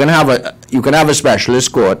that you can have a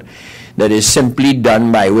specialist court that is simply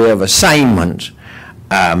done by way of assignment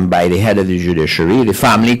by the head of the judiciary. The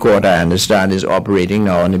family court, I understand, is operating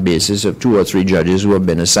now on the basis of 2 or 3 judges who have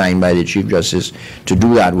been assigned by the Chief Justice to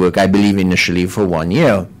do that work, I believe initially for 1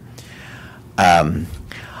 year.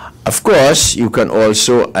 Of course, you can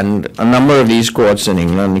also, and a number of these courts in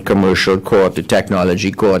England, the Commercial Court, the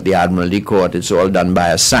Technology Court, the Admiralty Court, it's all done by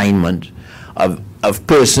assignment of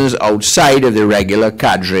persons outside of the regular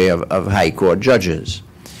cadre of High Court judges.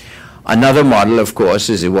 Another model, of course,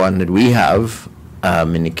 is the one that we have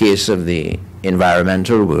in the case of the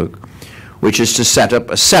environmental work, which is to set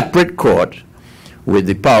up a separate court with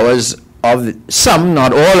the powers of some,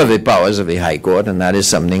 not all of the powers of the High Court, and that is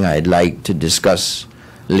something I'd like to discuss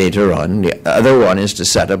later on. The other one is to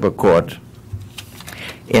set up a court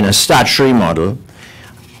in a statutory model,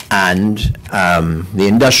 and the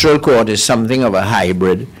industrial court is something of a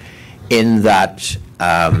hybrid in that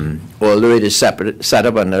although it is set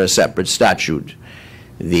up under a separate statute,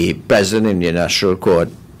 the president in the industrial court,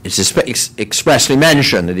 it's expressly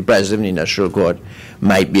mentioned that the president of the industrial court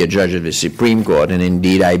might be a judge of the Supreme Court, and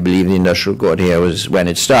indeed I believe the industrial court here was, when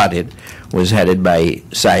it started, was headed by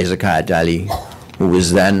Isaac Ali, who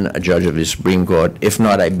was then a judge of the Supreme Court, if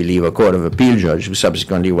not, I believe, a Court of Appeal judge, who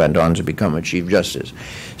subsequently went on to become a Chief Justice.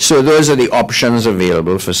 So those are the options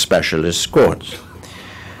available for specialist courts.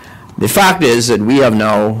 The fact is that we have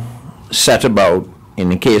now set about, in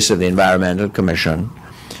the case of the Environmental Commission,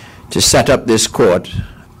 to set up this court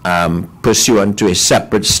pursuant to a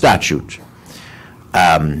separate statute.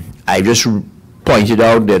 I just pointed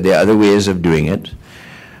out that there are other ways of doing it,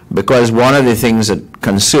 because one of the things that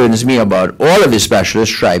concerns me about all of the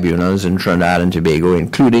specialist tribunals in Trinidad and Tobago,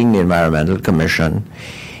 including the Environmental Commission,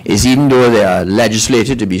 is even though they are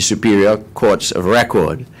legislated to be superior courts of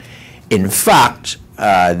record, in fact,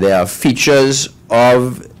 there are features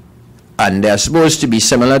of, and they're supposed to be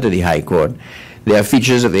similar to the High Court, there are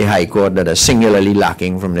features of the High Court that are singularly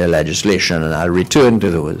lacking from their legislation, and I'll return to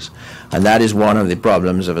those. And that is one of the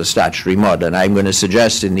problems of a statutory model. And I'm going to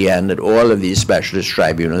suggest in the end that all of these specialist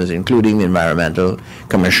tribunals, including the Environmental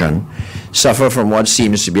Commission, suffer from what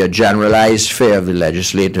seems to be a generalized fear of the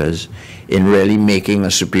legislators in really making a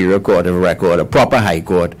superior court of record a proper High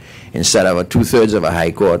Court instead of a 2/3 of a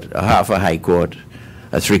High Court, a half a High Court,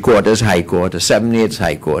 a 3/4 High Court, a 7/8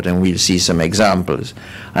 High Court, and we'll see some examples.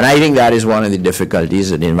 And I think that is one of the difficulties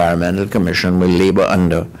that the Environmental Commission will labor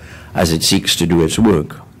under as it seeks to do its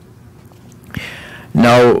work.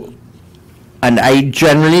 Now, and I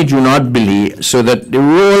generally do not believe, so that the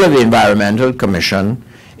role of the Environmental Commission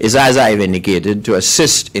is, as I've indicated, to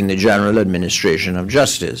assist in the general administration of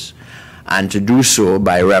justice, and to do so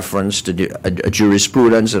by reference to a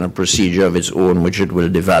jurisprudence and a procedure of its own which it will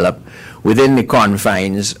develop within the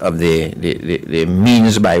confines of the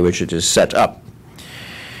means by which it is set up.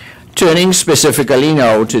 Turning specifically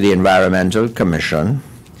now to the Environmental Commission,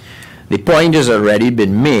 the point has already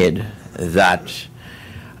been made that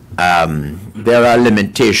there are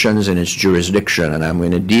limitations in its jurisdiction, and I'm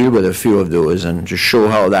going to deal with a few of those and to show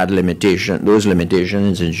how those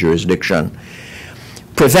limitations in jurisdiction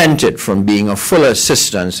prevent it from being a full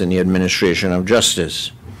assistance in the administration of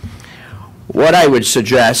justice. What I would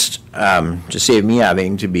suggest, to save me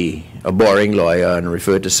having to be a boring lawyer and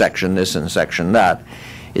refer to section this and section that,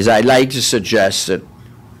 is I'd like to suggest that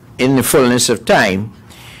in the fullness of time,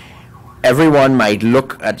 everyone might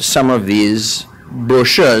look at some of these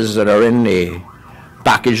brochures that are in the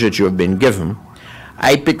package that you have been given.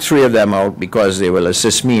 I picked 3 of them out because they will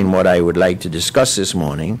assist me in what I would like to discuss this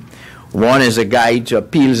morning. One is a guide to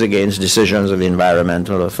appeals against decisions of the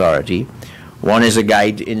Environmental Authority. One is a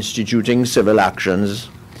guide to instituting civil actions,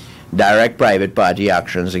 direct private party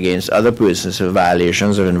actions against other persons for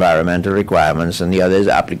violations of environmental requirements, and the other is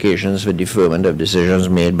applications for deferment of decisions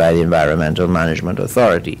made by the Environmental Management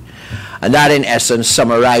Authority. And that, in essence,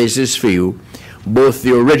 summarizes for you both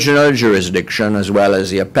the original jurisdiction as well as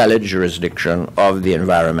the appellate jurisdiction of the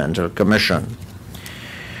Environmental Commission.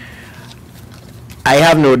 I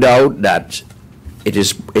have no doubt that it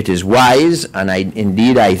is wise, and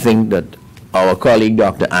indeed I think that our colleague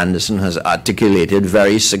Dr. Anderson has articulated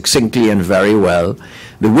very succinctly and very well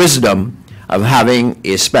the wisdom of having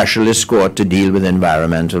a specialist court to deal with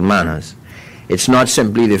environmental matters. It's not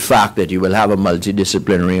simply the fact that you will have a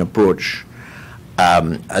multidisciplinary approach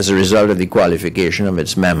as a result of the qualification of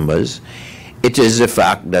its members. It is the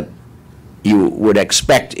fact that you would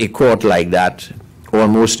expect a court like that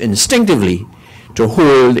almost instinctively to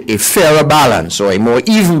hold a fairer balance or a more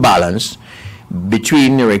even balance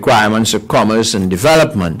between the requirements of commerce and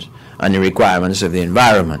development and the requirements of the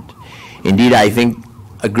environment. Indeed, I think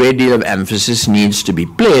a great deal of emphasis needs to be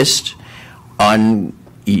placed on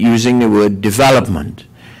using the word development,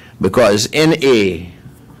 because in a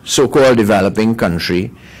so-called developing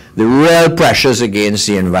country, the real pressures against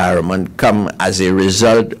the environment come as a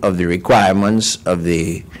result of the requirements of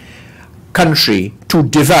the country to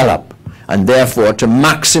develop, and therefore to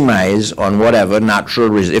maximize on whatever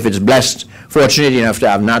natural, if it's blessed, fortunate enough to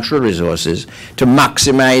have natural resources, to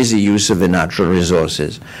maximize the use of the natural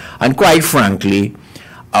resources. And quite frankly,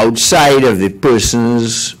 outside of the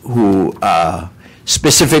persons who are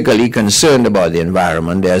specifically concerned about the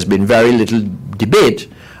environment, there's been very little debate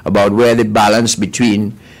about where the balance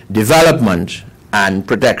between development and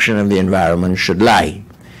protection of the environment should lie.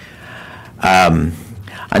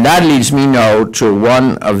 And that leads me now to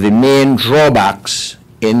one of the main drawbacks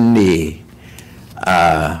in the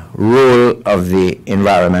role of the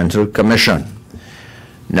Environmental Commission.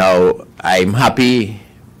 Now, I'm happy,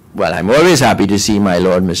 well, I'm always happy to see my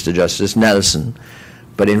Lord Mr. Justice Nelson,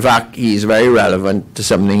 but in fact, he's very relevant to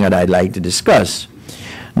something that I'd like to discuss.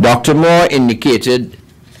 Dr. Moore indicated,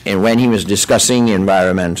 when he was discussing the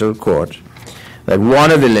Environmental Court, that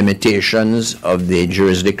one of the limitations of the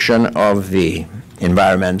jurisdiction of the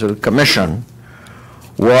Environmental Commission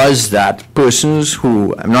was that persons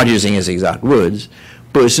who, I'm not using his exact words,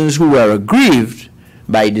 persons who were aggrieved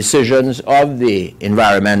by decisions of the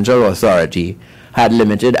Environmental Authority had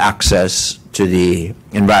limited access to the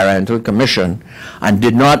Environmental Commission and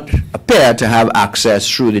did not appear to have access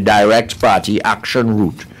through the direct party action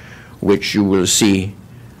route, which you will see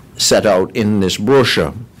set out in this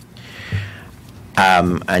brochure.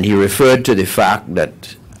 And he referred to the fact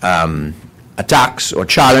that attacks or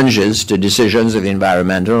challenges to decisions of the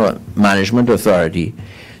Environmental Management Authority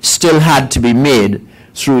still had to be made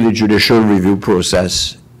through the judicial review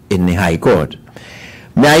process in the High Court.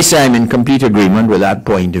 May I say I'm in complete agreement with that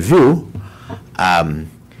point of view.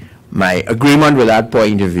 My agreement with that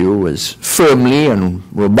point of view was firmly and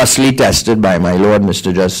robustly tested by my Lord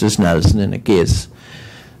Mr. Justice Nelson in a case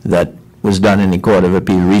that was done in the Court of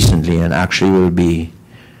Appeal recently and actually will be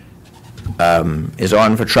is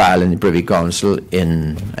on for trial in the Privy Council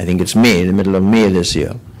in, I think it's May, the middle of May this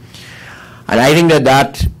year. And I think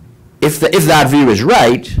that if that view is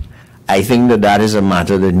right, I think that is a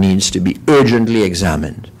matter that needs to be urgently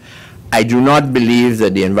examined. I do not believe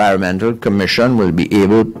that the Environmental Commission will be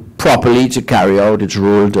able properly to carry out its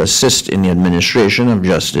role to assist in the administration of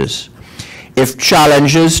justice if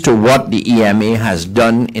challenges to what the EMA has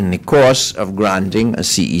done in the course of granting a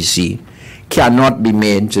CEC cannot be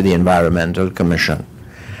made to the Environmental Commission.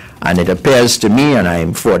 And it appears to me, and I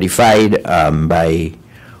am fortified by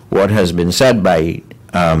what has been said by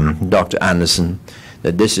Dr. Anderson,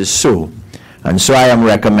 that this is so. And so I am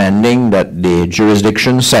recommending that the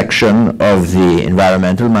jurisdiction section of the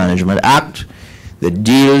Environmental Management Act that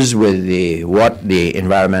deals with what the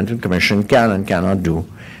Environmental Commission can and cannot do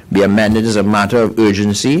be amended as a matter of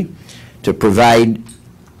urgency to provide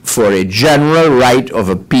for a general right of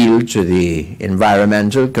appeal to the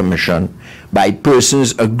Environmental Commission by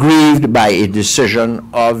persons aggrieved by a decision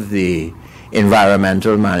of the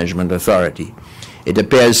Environmental Management Authority. It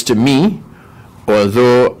appears to me,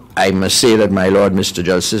 although I must say that my Lord Mr.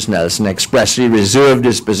 Justice Nelson expressly reserved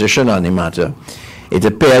his position on the matter, it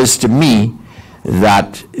appears to me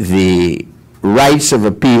that the rights of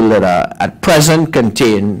appeal that are at present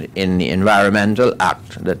contained in the Environmental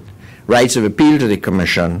Act, that rights of appeal to the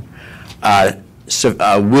Commission are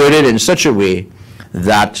worded in such a way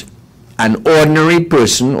that an ordinary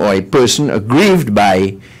person or a person aggrieved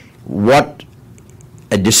by what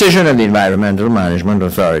a decision of the Environmental Management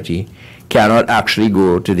Authority cannot actually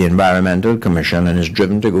go to the Environmental Commission and is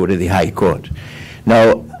driven to go to the High Court.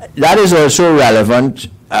 Now, that is also relevant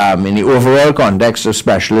in the overall context of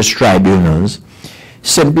specialist tribunals,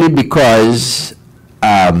 simply because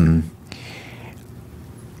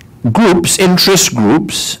interest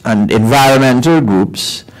groups and environmental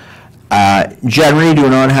groups generally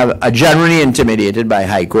are generally intimidated by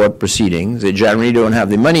High Court proceedings. They generally don't have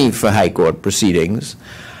the money for High Court proceedings.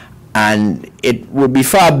 And it would be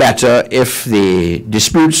far better if the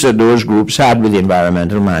disputes that those groups had with the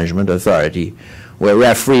Environmental Management Authority were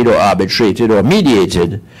refereed or arbitrated or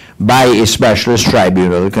mediated by a specialist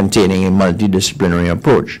tribunal containing a multidisciplinary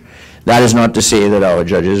approach. That is not to say that our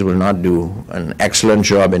judges will not do an excellent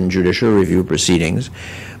job in judicial review proceedings,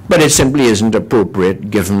 but it simply isn't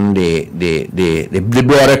appropriate given the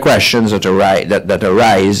broader questions that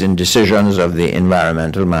arise in decisions of the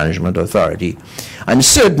Environmental Management Authority. And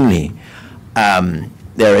certainly,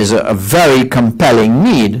 there is a very compelling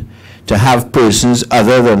need to have persons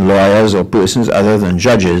other than lawyers or persons other than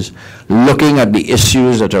judges looking at the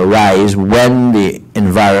issues that arise when the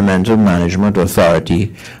Environmental Management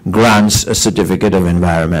Authority grants a certificate of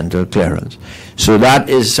environmental clearance. So that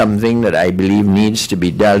is something that I believe needs to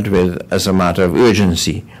be dealt with as a matter of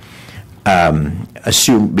urgency.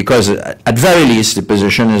 Because at very least the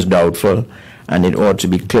position is doubtful and it ought to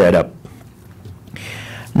be cleared up.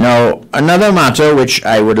 Now, another matter which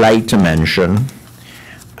I would like to mention,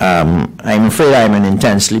 I'm afraid I'm an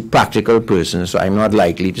intensely practical person, so I'm not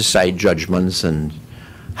likely to cite judgments and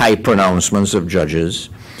high pronouncements of judges.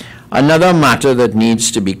 Another matter that needs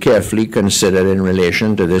to be carefully considered in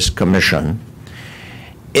relation to this commission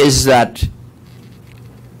is that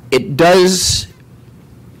it does,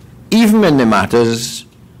 even in the matters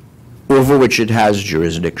over which it has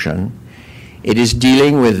jurisdiction, it is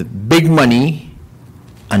dealing with big money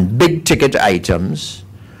and big ticket items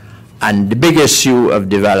and the big issue of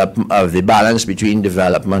the balance between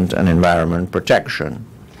development and environment protection.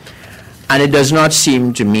 And it does not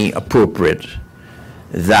seem to me appropriate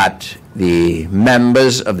that the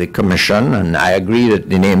members of the commission, and I agree that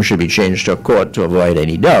the name should be changed to a court to avoid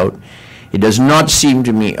any doubt, it does not seem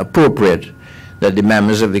to me appropriate that the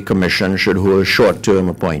members of the commission should hold short-term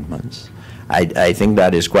appointments. I think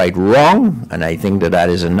that is quite wrong, and I think that that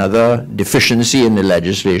is another deficiency in the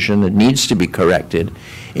legislation that needs to be corrected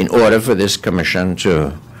in order for this commission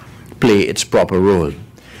to play its proper role.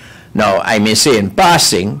 Now, I may say in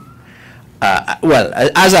passing, well,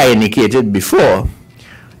 as I indicated before,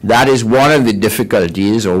 that is one of the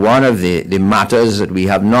difficulties or one of the matters that we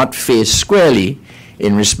have not faced squarely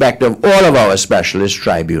in respect of all of our specialist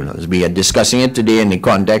tribunals. We are discussing it today in the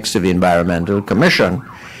context of the Environmental Commission.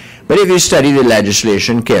 But if you study the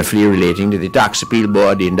legislation carefully relating to the Tax Appeal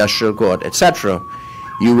Board, the Industrial Court, etc.,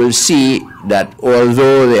 you will see that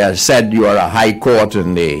although they are said you are a high court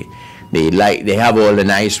and they have all the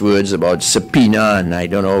nice words about subpoena and I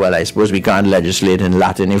don't know, well, I suppose we can't legislate in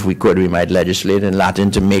Latin. If we could, we might legislate in Latin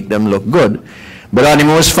to make them look good. But on the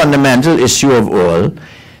most fundamental issue of all,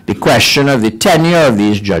 the question of the tenure of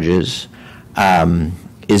these judges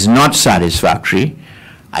is not satisfactory.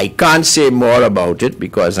 I can't say more about it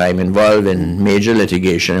because I'm involved in major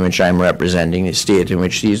litigation in which I'm representing a state in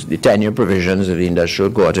which the tenure provisions of the Industrial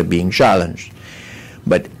Court are being challenged.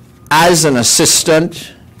 But as an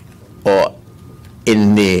assistant or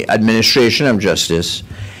in the administration of justice,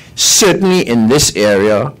 certainly in this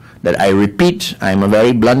area that I repeat, I'm a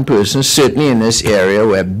very blunt person, certainly in this area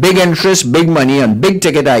where big interest, big money, and big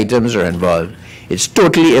ticket items are involved, it's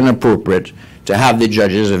totally inappropriate to have the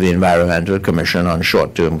judges of the Environmental Commission on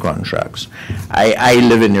short-term contracts. I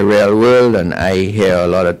live in the real world and I hear a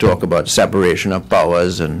lot of talk about separation of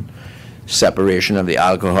powers and separation of the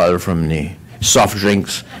alcohol from the soft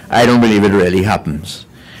drinks. I don't believe it really happens.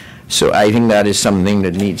 So I think that is something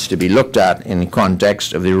that needs to be looked at in the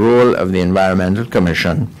context of the role of the Environmental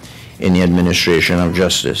Commission in the administration of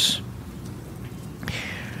justice.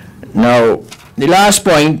 Now, the last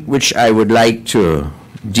point which I would like to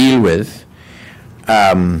deal with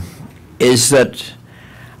is that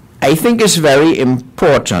I think it's very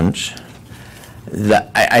important that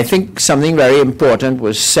I think something very important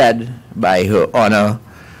was said by Her Honor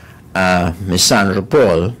Ms. Sandra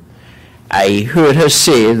Paul. I heard her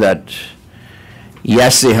say that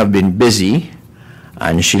yes, they have been busy,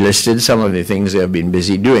 and she listed some of the things they have been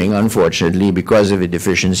busy doing, unfortunately, because of the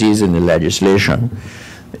deficiencies in the legislation.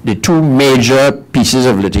 The two major pieces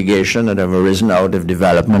of litigation that have arisen out of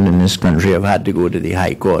development in this country have had to go to the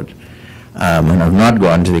High Court and have not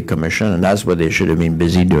gone to the Commission, and that's what they should have been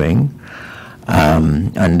busy doing.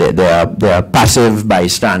 And they are passive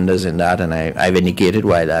bystanders in that, and I've indicated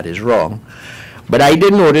why that is wrong. But I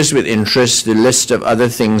did notice with interest the list of other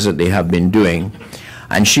things that they have been doing,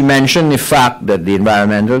 and she mentioned the fact that the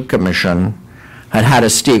Environmental Commission had a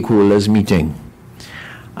stakeholders meeting.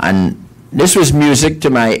 And this was music to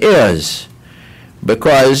my ears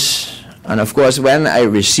because, and of course, when I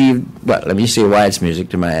received, well, let me say why it's music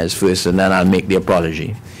to my ears first, and then I'll make the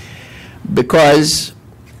apology. Because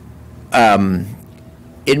in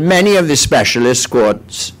many of the specialist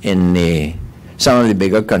courts in some of the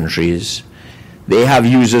bigger countries, they have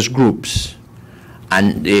users groups.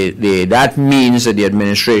 And that means that the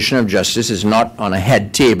administration of justice is not on a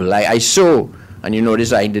head table. I saw, and you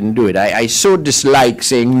notice I didn't do it, I so dislike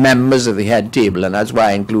saying members of the head table, and that's why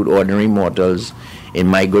I include ordinary mortals in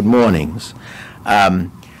my good mornings.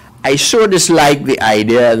 I so dislike the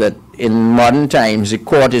idea that in modern times the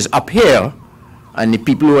court is up here and the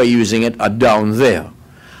people who are using it are down there.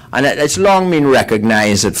 And it's long been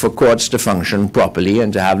recognized that for courts to function properly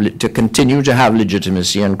and to continue to have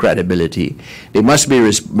legitimacy and credibility, they must be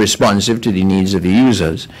responsive to the needs of the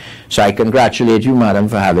users. So I congratulate you, Madam,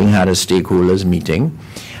 for having had a stakeholders meeting.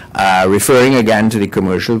 Referring again to the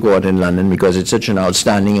Commercial Court in London, because it's such an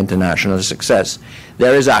outstanding international success,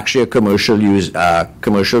 there is actually a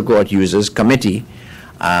Commercial Court Users Committee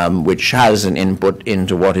which has an input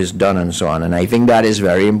into what is done and so on. And I think that is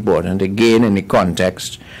very important, again, in the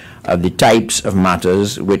context of the types of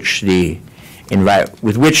matters with which the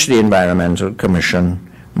Environmental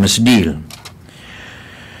Commission must deal.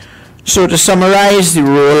 So to summarize the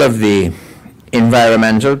role of the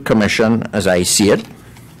Environmental Commission as I see it,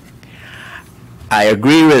 I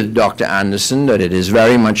agree with Dr. Anderson that it is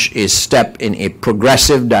very much a step in a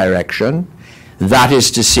progressive direction. That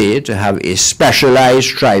is to say, to have a specialized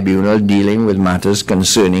tribunal dealing with matters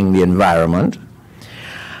concerning the environment.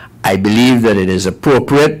 I believe that it is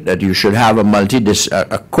appropriate that you should have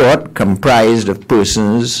a court comprised of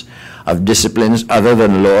persons of disciplines other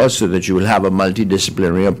than law, so that you will have a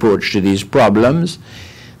multidisciplinary approach to these problems,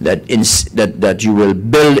 that you will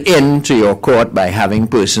build into your court, by having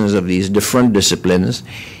persons of these different disciplines,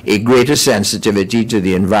 a greater sensitivity to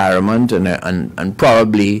the environment and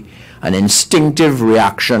probably an instinctive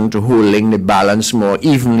reaction to holding the balance more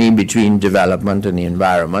evenly between development and the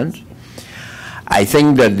environment. I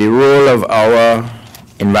think that the role of our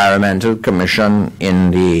Environmental Commission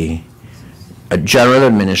in the general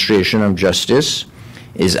administration of justice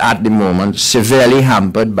is at the moment severely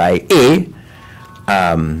hampered by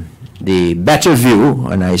the better view,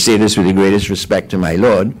 and I say this with the greatest respect to my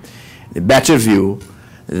Lord, the better view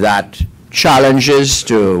that challenges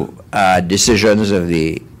to decisions of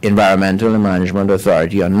the Environmental and Management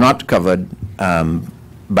Authority are not covered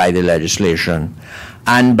by the legislation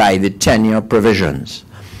and by the tenure provisions.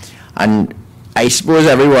 And I suppose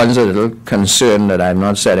everyone's a little concerned that I've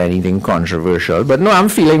not said anything controversial, but no, I'm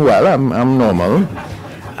feeling well, I'm normal.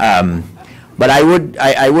 But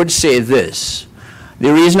I would say this.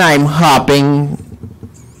 The reason I'm harping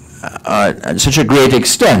at such a great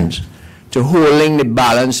extent to holding the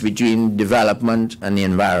balance between development and the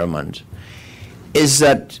environment is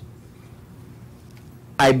that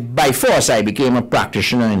by force I became a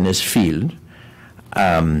practitioner in this field.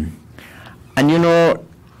 And you know,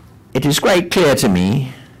 it is quite clear to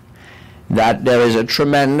me that there is a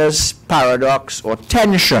tremendous paradox or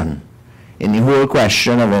tension in the whole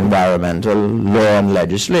question of environmental law and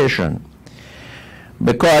legislation.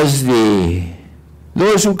 Because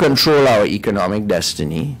those who control our economic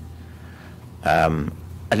destiny,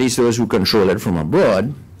 at least those who control it from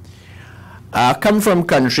abroad, come from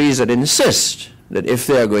countries that insist that if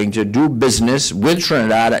they are going to do business with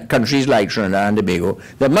Trinidad, countries like Trinidad and Tobago,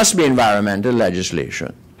 there must be environmental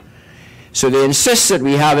legislation. So they insist that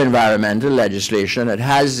we have environmental legislation that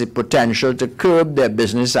has the potential to curb their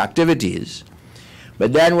business activities.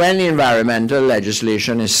 But then when the environmental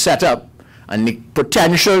legislation is set up and the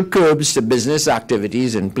potential curbs to business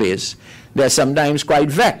activities in place, they're sometimes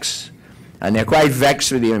quite vexed. And they're quite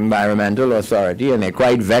vexed with the Environmental Authority, and they're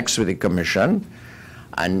quite vexed with the Commission.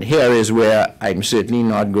 And here is where I'm certainly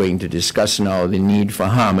not going to discuss now the need for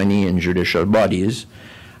harmony in judicial bodies,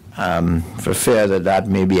 for fear that that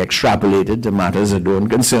may be extrapolated to matters that don't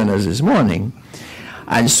concern us this morning.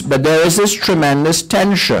 But there is this tremendous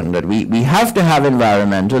tension that we have to have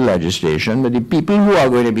environmental legislation, but the people who are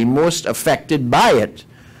going to be most affected by it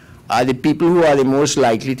are the people who are the most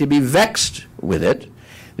likely to be vexed with it.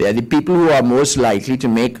 They are the people who are most likely to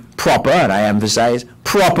make proper, and I emphasize,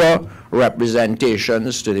 proper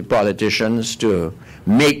representations to the politicians to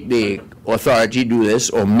make the authority do this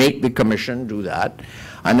or make the commission do that.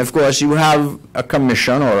 And of course, you have a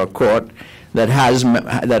commission or a court that has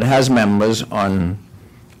members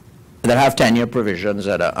that have tenure provisions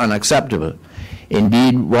that are unacceptable.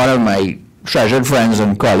 Indeed, one of my treasured friends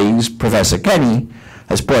and colleagues, Professor Kenny,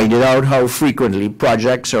 has pointed out how frequently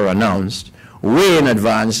projects are announced way in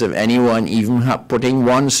advance of anyone even putting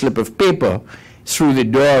one slip of paper through the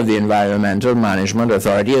door of the Environmental Management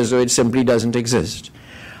Authority, as though it simply doesn't exist.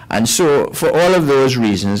 And so, for all of those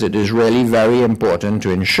reasons, it is really very important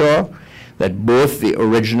to ensure that both the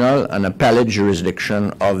original and appellate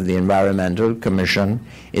jurisdiction of the Environmental Commission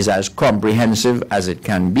is as comprehensive as it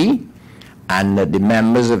can be, and that the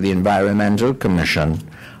members of the Environmental Commission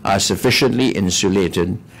are sufficiently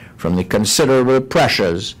insulated from the considerable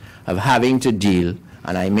pressures of having to deal,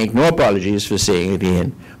 and I make no apologies for saying it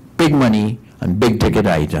again, big money and big ticket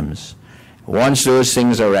items. Once those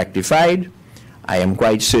things are rectified, I am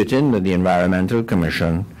quite certain that the Environmental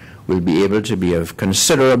Commission will be able to be of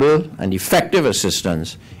considerable and effective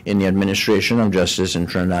assistance in the administration of justice in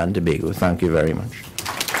Trinidad and Tobago. Thank you very much.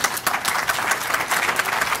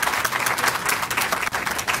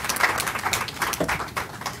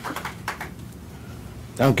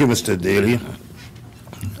 Thank you, Mr. Daley.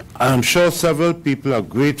 I'm sure several people are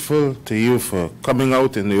grateful to you for coming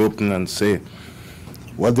out in the open and say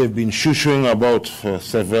what they've been shoo-shooing about for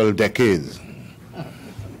several decades.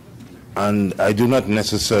 And I do not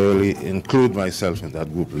necessarily include myself in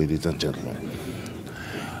that group, ladies and gentlemen.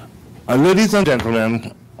 And ladies and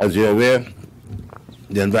gentlemen, as you're aware,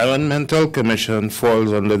 the Environmental Commission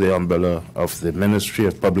falls under the umbrella of the Ministry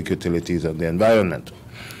of Public Utilities and the Environment.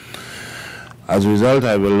 As a result,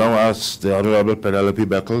 I will now ask the Honorable Penelope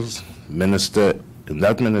Beckles, Minister in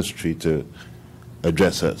that ministry, to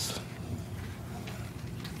address us.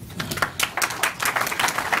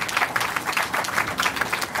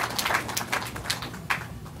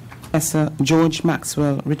 Professor George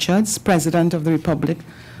Maxwell Richards, President of the Republic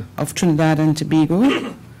of Trinidad and Tobago,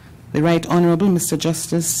 the Right Honorable Mr.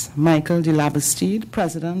 Justice Michael de Labastide,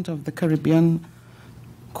 President of the Caribbean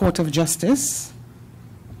Court of Justice,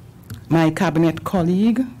 my cabinet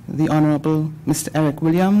colleague, the Honorable Mr. Eric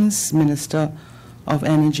Williams, Minister of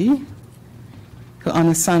Energy, Her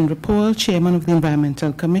Honor Sandra Paul, Chairman of the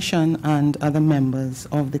Environmental Commission, and other members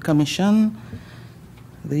of the Commission,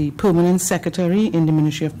 the Permanent Secretary in the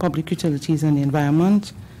Ministry of Public Utilities and the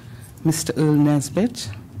Environment, Mr. Earl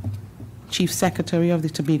Nesbitt, Chief Secretary of the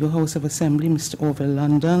Tobago House of Assembly, Mr. Orville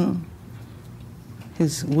London,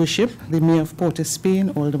 His Worship, the Mayor of Port of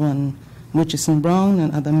Spain, Alderman Murchison Brown,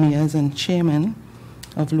 and other mayors and chairmen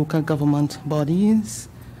of local government bodies,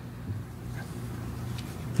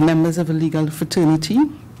 members of a legal fraternity,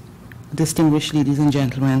 distinguished ladies and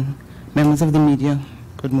gentlemen, members of the media,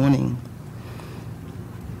 good morning.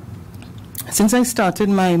 Since I started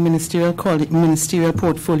my ministerial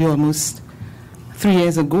portfolio almost 3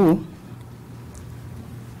 years ago,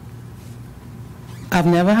 I've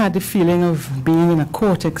never had the feeling of being in a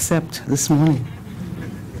court except this morning.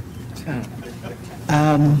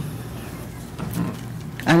 And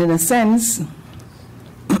in a sense,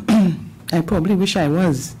 I probably wish I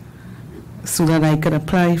was, so that I could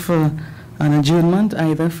apply for an adjournment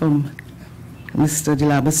either from Mr. de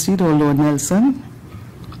Labastide or Lord Nelson,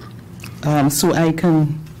 so I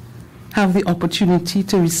can have the opportunity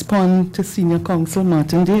to respond to Senior Counsel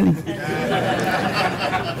Martin Daley.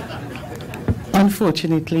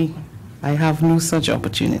 Unfortunately, I have no such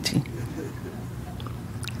opportunity.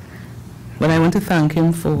 But I want to thank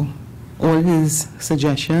him for all his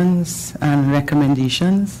suggestions and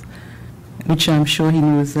recommendations, which I'm sure he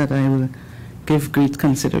knows that I will give great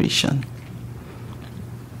consideration.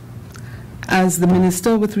 As the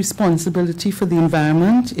Minister with responsibility for the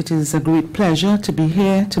environment, it is a great pleasure to be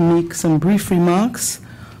here to make some brief remarks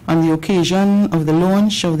on the occasion of the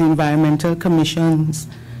launch of the Environmental Commission's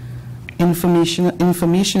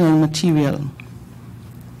informational material.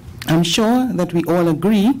 I'm sure that we all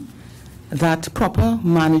agree that proper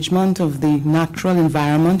management of the natural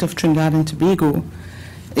environment of Trinidad and Tobago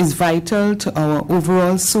is vital to our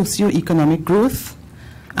overall socio-economic growth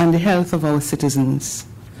and the health of our citizens.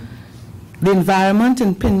 The environment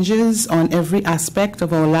impinges on every aspect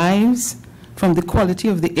of our lives, from the quality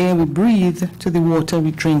of the air we breathe to the water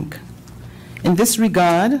we drink. In this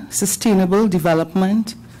regard, sustainable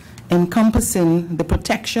development, encompassing the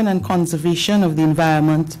protection and conservation of the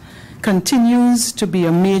environment, continues to be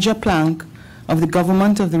a major plank of the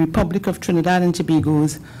Government of the Republic of Trinidad and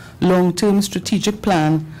Tobago's long-term strategic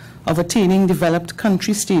plan of attaining developed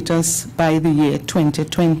country status by the year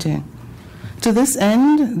 2020. To this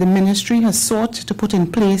end, the Ministry has sought to put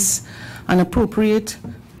in place an appropriate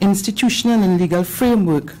institutional and legal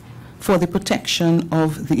framework for the protection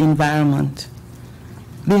of the environment.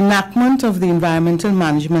 The enactment of the Environmental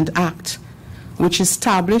Management Act, which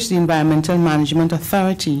established the Environmental Management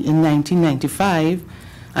Authority in 1995,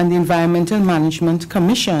 and the Environmental Management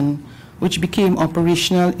Commission, which became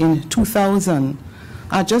operational in 2000,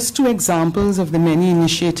 are just two examples of the many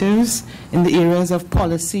initiatives in the areas of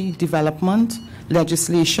policy development,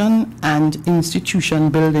 legislation, and institution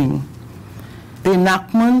building. The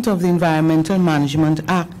enactment of the Environmental Management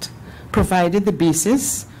Act provided the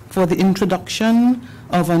basis for the introduction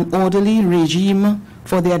of an orderly regime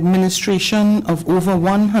for the administration of over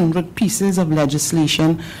 100 pieces of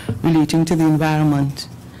legislation relating to the environment.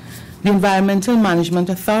 The Environmental Management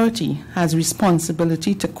Authority has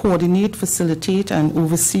responsibility to coordinate, facilitate, and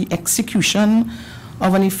oversee execution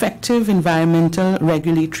of an effective environmental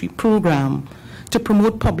regulatory program to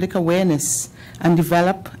promote public awareness and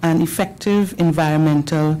develop an effective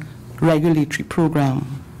environmental regulatory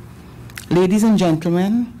program. Ladies and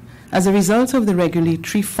gentlemen, as a result of the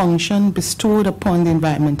regulatory function bestowed upon the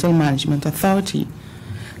Environmental Management Authority,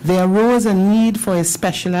 there arose a need for a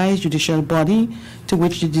specialized judicial body to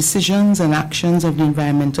which the decisions and actions of the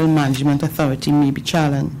Environmental Management Authority may be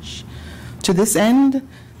challenged. To this end,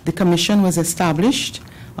 the Commission was established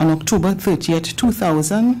on October 30th,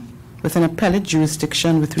 2000, with an appellate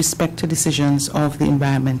jurisdiction with respect to decisions of the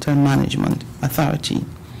Environmental Management Authority.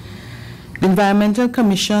 The Environmental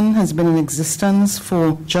Commission has been in existence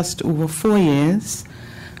for just over 4 years,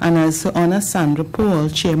 and as Her Honor Sandra Paul,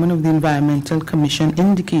 Chairman of the Environmental Commission,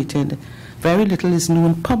 indicated, very little is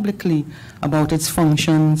known publicly about its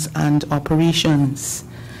functions and operations.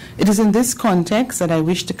 It is in this context that I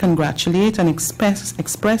wish to congratulate and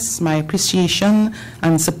express my appreciation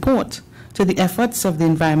and support to the efforts of the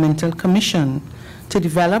Environmental Commission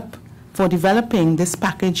for developing this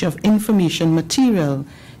package of information material,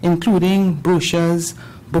 including brochures,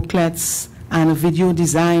 booklets, and a video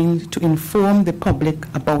designed to inform the public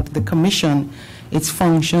about the Commission, its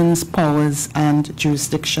functions, powers, and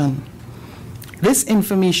jurisdiction. This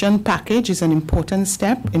information package is an important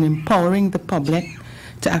step in empowering the public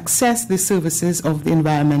to access the services of the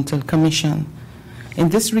Environmental Commission. In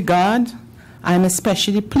this regard, I am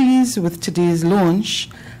especially pleased with today's launch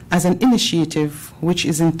as an initiative which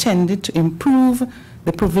is intended to improve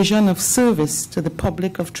the provision of service to the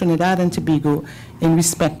public of Trinidad and Tobago in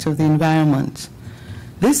respect of the environment.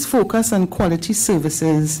 This focus on quality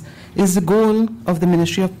services is the goal of the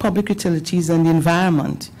Ministry of Public Utilities and the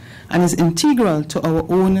Environment and is integral to our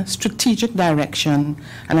own strategic direction,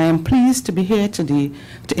 and I am pleased to be here today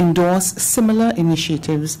to endorse similar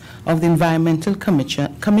initiatives of the Environmental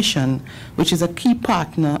Commission, which is a key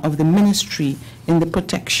partner of the Ministry in the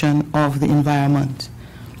protection of the environment.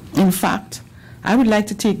 In fact, I would like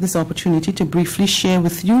to take this opportunity to briefly share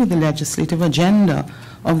with you the legislative agenda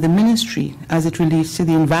of the Ministry as it relates to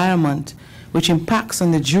the environment, which impacts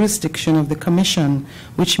on the jurisdiction of the Commission,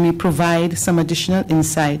 which may provide some additional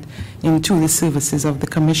insight into the services of the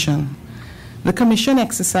Commission. The Commission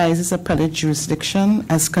exercises appellate jurisdiction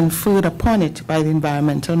as conferred upon it by the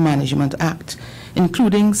Environmental Management Act,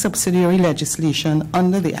 including subsidiary legislation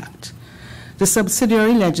under the Act. The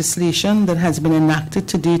subsidiary legislation that has been enacted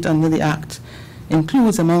to date under the Act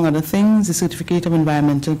includes, among other things, the Certificate of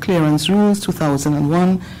Environmental Clearance Rules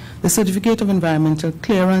 2001, the Certificate of Environmental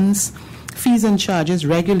Clearance Fees and Charges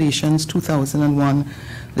Regulations 2001,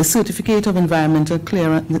 the Certificate of Environmental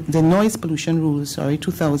Clearance, the Noise Pollution Rules,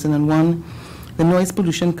 2001, the Noise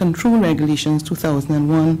Pollution Control Regulations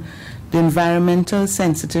 2001, the Environmental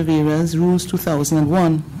Sensitive Areas Rules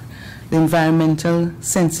 2001, the Environmental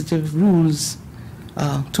Sensitive Rules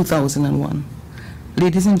 2001.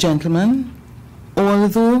 Ladies and gentlemen,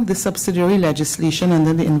 although the subsidiary legislation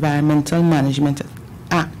under the Environmental Management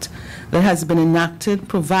Act that has been enacted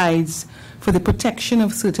provides for the protection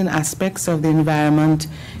of certain aspects of the environment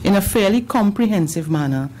in a fairly comprehensive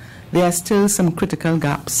manner, there are still some critical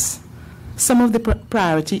gaps. Some of the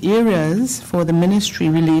priority areas for the Ministry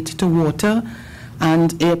relate to water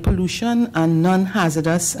and air pollution and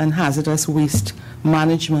non-hazardous and hazardous waste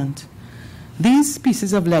management. These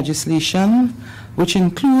pieces of legislation, which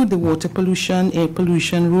include the water pollution, air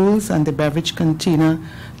pollution rules, and the beverage container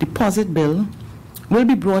deposit bill, will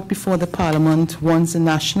be brought before the Parliament once the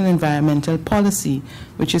National Environmental Policy,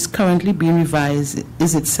 which is currently being revised,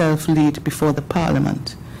 is itself laid before the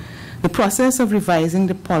Parliament. The process of revising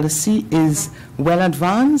the policy is well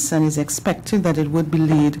advanced and is expected that it would be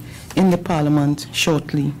laid in the Parliament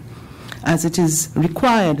shortly, as it is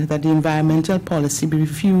required that the environmental policy be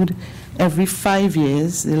reviewed every 5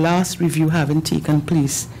 years, the last review having taken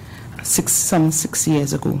place some 6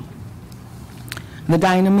 years ago. The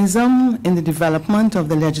dynamism in the development of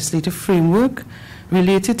the legislative framework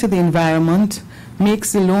related to the environment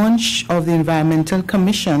makes the launch of the Environmental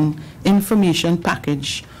Commission information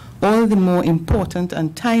package all the more important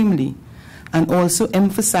and timely, and also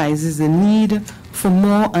emphasizes the need for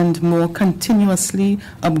more and more continuously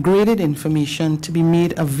upgraded information to be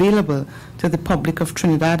made available to the public of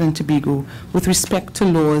Trinidad and Tobago with respect to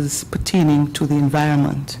laws pertaining to the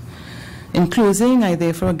environment. In closing, I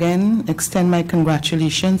therefore again extend my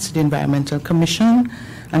congratulations to the Environmental Commission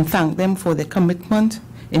and thank them for their commitment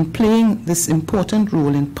in playing this important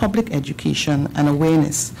role in public education and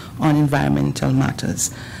awareness on environmental matters.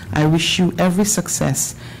 I wish you every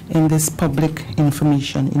success in this public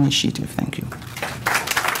information initiative. Thank you.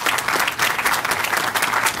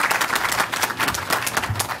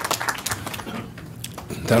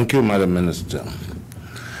 Thank you, Madam Minister.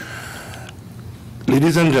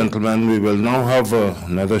 Ladies and gentlemen, we will now have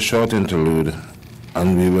another short interlude,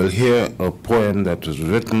 and we will hear a poem that was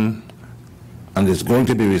written and is going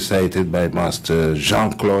to be recited by Master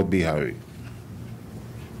Jean-Claude Bihari.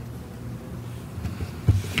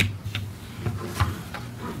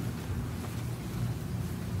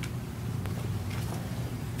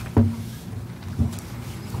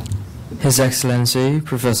 His Excellency,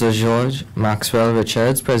 Professor George Maxwell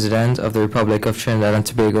Richards, President of the Republic of Trinidad and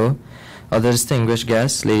Tobago, other distinguished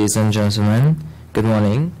guests, ladies and gentlemen, good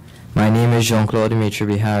morning. My name is Jean-Claude Dimitri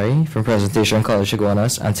Bihari from Presentation College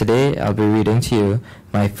Iguanas, and today I'll be reading to you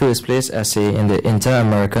my first place essay in the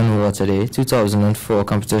Inter-American Water Day 2004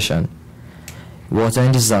 competition. Water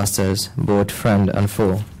and Disasters, Both Friend and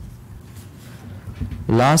Foe.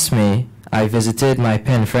 Last May, I visited my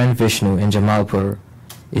pen friend Vishnu in Jamalpur,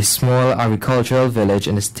 a small agricultural village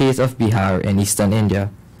in the state of Bihar in eastern India.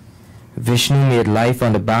 Vishnu made life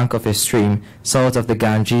on the bank of a stream south of the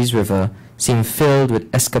Ganges River seem filled with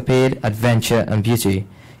escapade, adventure, and beauty,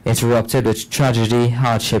 interrupted with tragedy,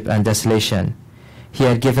 hardship, and desolation. He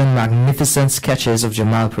had given magnificent sketches of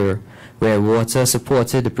Jamalpur, where water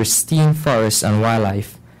supported the pristine forests and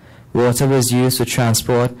wildlife. Water was used for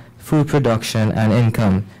transport, food production, and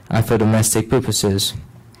income, and for domestic purposes.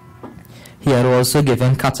 He had also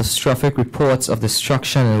given catastrophic reports of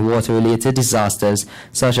destruction and water-related disasters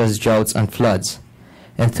such as droughts and floods.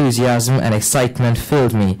 Enthusiasm and excitement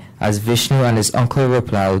filled me as Vishnu and his uncle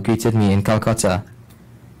Rupal greeted me in Calcutta.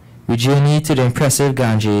 We journeyed to the impressive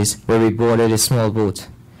Ganges, where we boarded a small boat.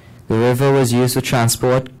 The river was used for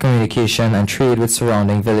transport, communication, and trade with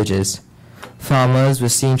surrounding villages. Farmers were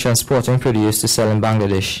seen transporting produce to sell in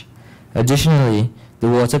Bangladesh. Additionally, the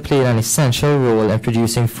water played an essential role in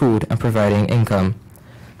producing food and providing income.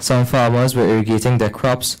 Some farmers were irrigating their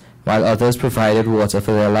crops, while others provided water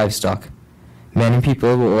for their livestock. Many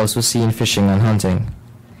people were also seen fishing and hunting.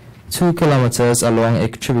 2 kilometers along a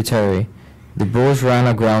tributary, the boat ran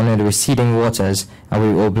aground in the receding waters, and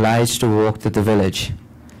we were obliged to walk to the village.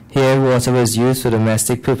 Here, water was used for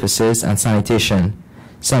domestic purposes and sanitation,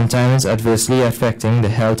 sometimes adversely affecting the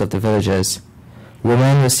health of the villagers.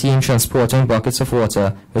 Women were seen transporting buckets of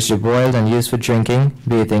water, which they boiled and used for drinking,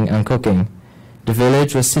 bathing, and cooking. The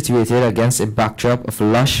village was situated against a backdrop of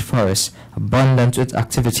lush forests, abundant with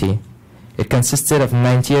activity. It consisted of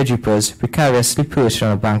 90 ajuppas precariously perched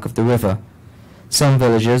on the bank of the river. Some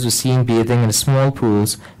villagers were seen bathing in the small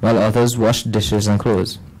pools, while others washed dishes and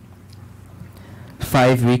clothes.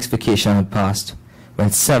 5 weeks' vacation had passed,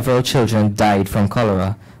 when several children died from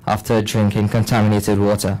cholera after drinking contaminated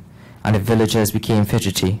water, and the villagers became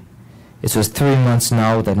fidgety. It was 3 months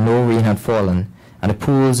now that no rain had fallen, and the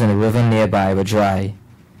pools in the river nearby were dry.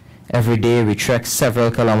 Every day we trekked several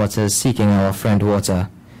kilometers seeking our friend water.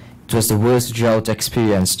 It was the worst drought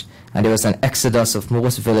experienced, and there was an exodus of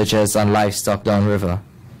most villagers and livestock downriver.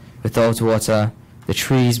 Without water, the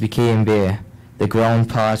trees became bare, the ground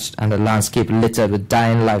parched, and the landscape littered with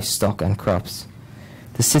dying livestock and crops.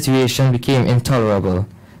 The situation became intolerable,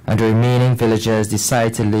 and the remaining villagers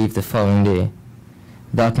decided to leave the following day.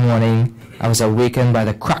 That morning, I was awakened by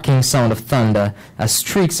the cracking sound of thunder as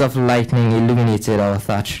streaks of lightning illuminated our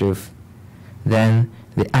thatched roof. Then,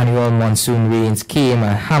 the annual monsoon rains came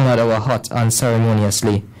and hammered our hut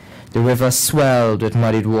unceremoniously. The river swelled with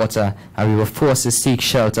muddied water, and we were forced to seek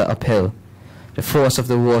shelter uphill. The force of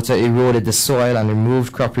the water eroded the soil and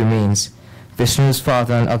removed crop remains. Vishnu's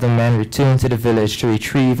father and other men returned to the village to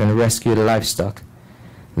retrieve and rescue the livestock.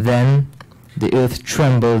 Then, the earth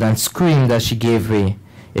trembled and screamed as she gave way.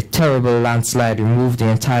 A terrible landslide removed the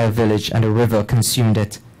entire village, and the river consumed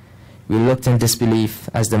it. We looked in disbelief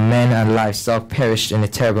as the men and livestock perished in a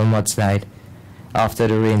terrible mudslide. After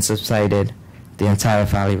the rain subsided, the entire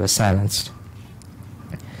valley was silenced.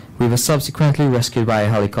 We were subsequently rescued by a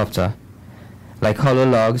helicopter. Like hollow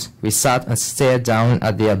logs, we sat and stared down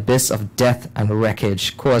at the abyss of death and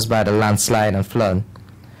wreckage caused by the landslide and flood.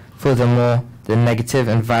 Furthermore, the negative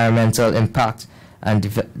environmental impact and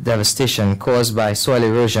devastation caused by soil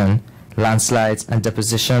erosion, landslides, and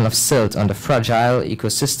deposition of silt on the fragile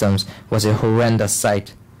ecosystems was a horrendous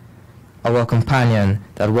sight. Our companion,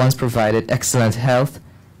 that once provided excellent health,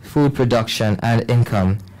 food production, and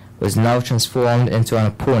income, was now transformed into an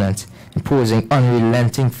opponent, imposing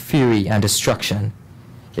unrelenting fury and destruction.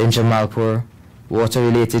 In Jamalpur,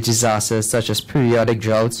 water-related disasters such as periodic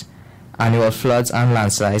droughts, annual floods, and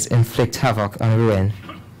landslides inflict havoc and ruin.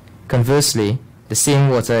 Conversely, the same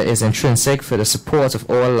water is intrinsic for the support of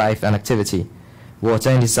all life and activity. Water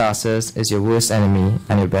in disasters is your worst enemy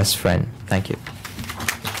and your best friend. Thank you.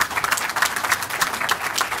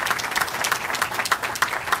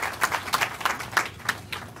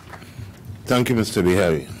 Thank you, Mr.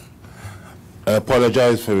 Bihari. I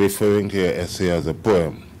apologize for referring to your essay as a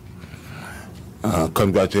poem.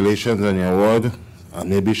 Congratulations on your award.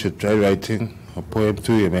 Maybe you should try writing a poem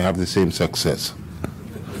too. You may have the same success.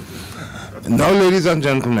 Now, ladies and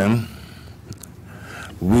gentlemen,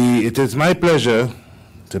 it is my pleasure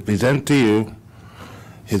to present to you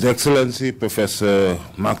His Excellency Professor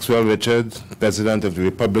Maxwell Richards, President of the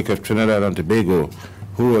Republic of Trinidad and Tobago,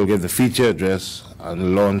 who will give the feature address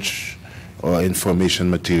and launch our information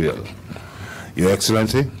material. Your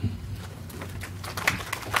Excellency.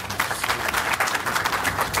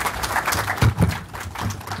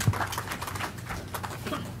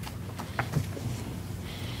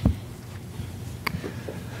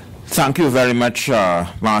 Thank you very much,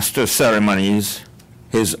 Master of Ceremonies.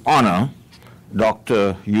 His Honor,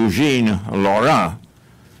 Dr. Eugene Laurent,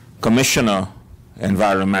 Commissioner,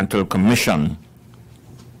 Environmental Commission.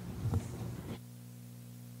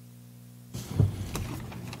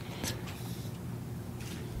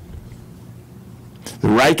 The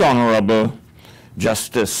Right Honorable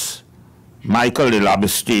Justice Michael de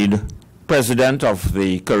Labastide, President of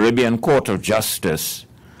the Caribbean Court of Justice,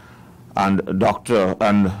 and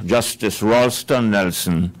Justice Ralston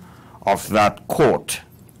Nelson of that court.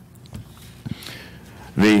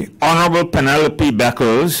 The Honorable Penelope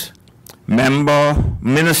Beckles,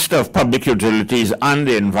 Minister of Public Utilities and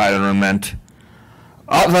the Environment,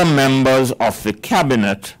 other members of the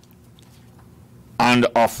Cabinet and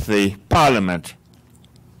of the Parliament,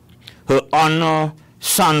 Her Honor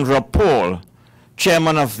Sandra Paul,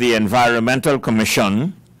 Chairman of the Environmental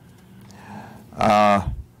Commission,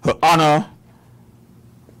 Her Honor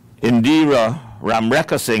Indira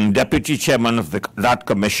Ramrekasing, Deputy Chairman of that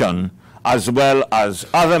Commission, as well as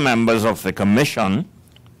other members of the Commission,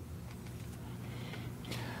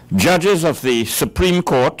 judges of the Supreme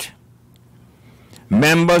Court,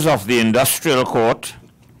 members of the Industrial Court,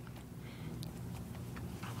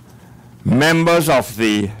 members of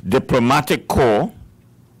the Diplomatic Corps,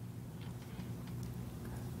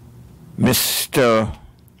 Mr.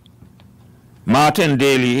 Martin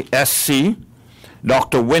Daley, SC,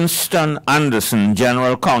 Dr. Winston Anderson,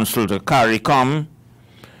 General Counsel to CARICOM,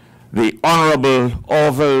 the Honorable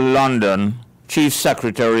Orville London, Chief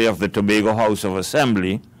Secretary of the Tobago House of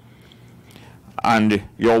Assembly, and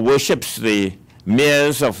Your Worships, the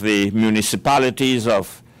mayors of the municipalities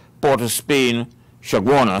of Port of Spain,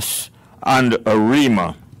 Chaguanas, and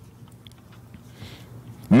Arima,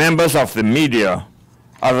 members of the media,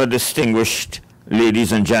 other distinguished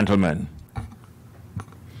ladies and gentlemen.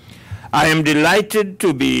 I am delighted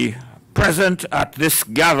to be present at this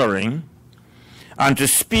gathering and to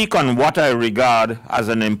speak on what I regard as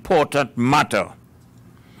an important matter.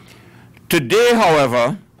 Today,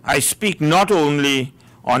 however, I speak not only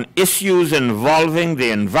on issues involving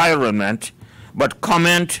the environment, but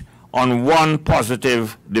comment on one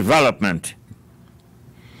positive development.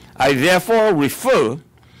 I therefore refer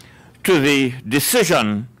to the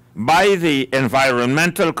decision by the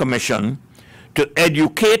Environmental Commission to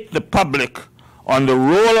educate the public on the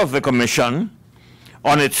role of the Commission,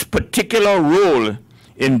 on its particular role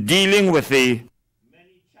in dealing with the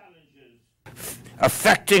many challenges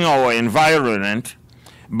affecting our environment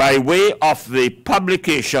by way of the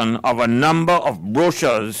publication of a number of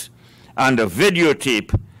brochures and a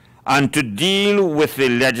videotape, and to deal with the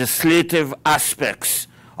legislative aspects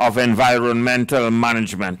of environmental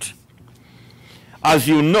management. As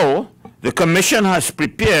you know, the Commission has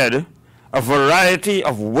prepared a variety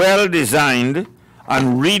of well-designed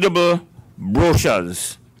and readable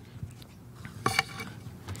brochures,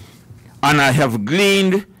 and I have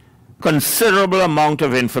gleaned considerable amount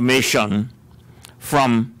of information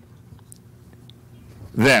from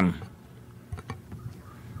them.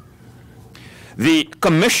 The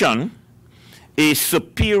Commission, a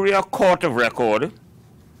superior court of record,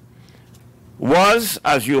 was,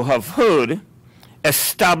 as you have heard,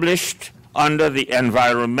 established under the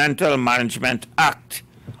Environmental Management Act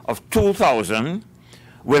of 2000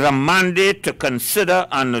 with a mandate to consider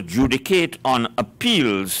and adjudicate on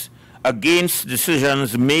appeals against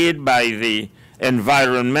decisions made by the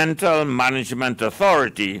Environmental Management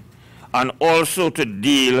Authority, and also to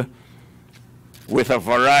deal with a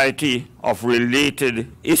variety of related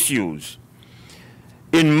issues.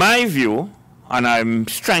 In my view, and I'm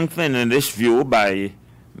strengthened in this view by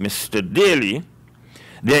Mr. Daley,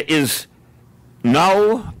 there is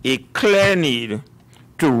now a clear need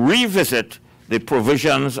to revisit the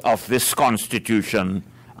provisions of this Constitution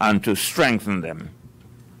and to strengthen them.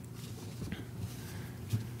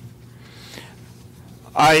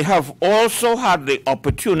 I have also had the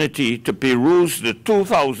opportunity to peruse the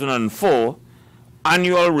 2004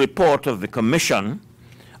 annual report of the Commission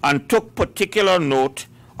and took particular note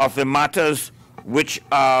of the matters which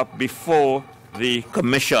are before the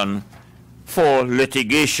Commission for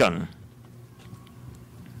litigation.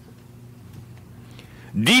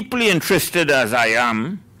 Deeply interested as I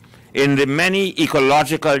am in the many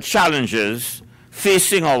ecological challenges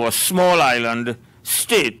facing our small island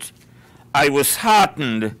state, I was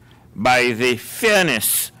heartened by the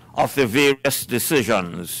fairness of the various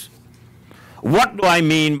decisions. What do I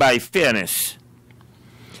mean by fairness?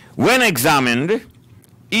 When examined,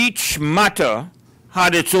 each matter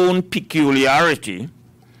had its own peculiarity,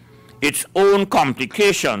 its own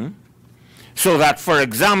complication, so that, for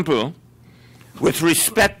example, with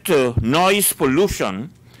respect to noise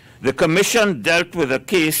pollution, the Commission dealt with a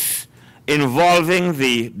case involving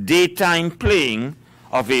the daytime playing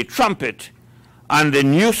of a trumpet and the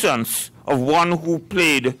nuisance of one who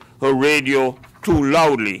played her radio too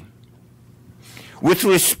loudly. With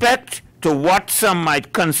respect to what some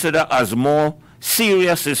might consider as more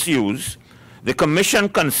serious issues, the Commission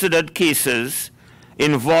considered cases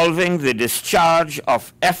involving the discharge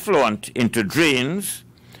of effluent into drains,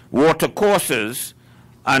 watercourses,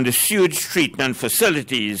 and sewage treatment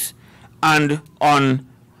facilities, and on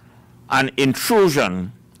an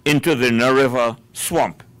intrusion into the River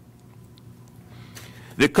swamp.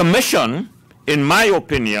 The Commission, in my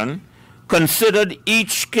opinion, considered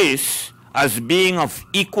each case as being of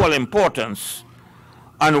equal importance,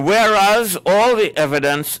 and whereas all the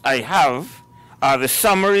evidence I have are the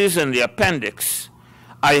summaries in the appendix,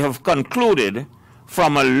 I have concluded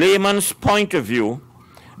from a layman's point of view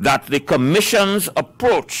that the Commission's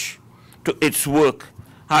approach to its work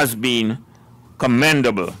has been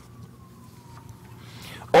commendable.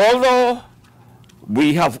 Although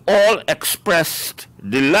we have all expressed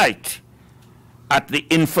delight at the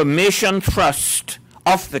information thrust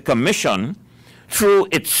of the Commission through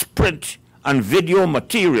its print and video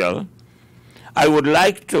material, I would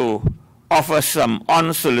like to offer some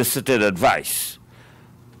unsolicited advice.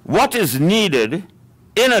 What is needed,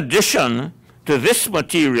 in addition to this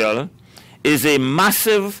material, is a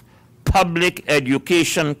massive public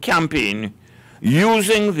education campaign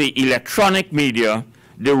using the electronic media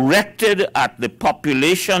directed at the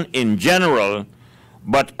population in general,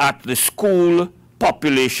 but at the school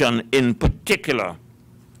population in particular.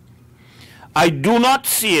 I do not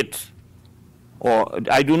see it, or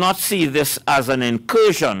I do not see this as an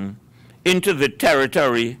incursion into the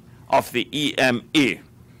territory of the EMA.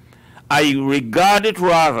 I regard it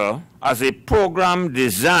rather as a program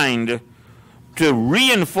designed to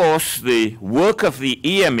reinforce the work of the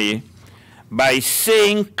EMA by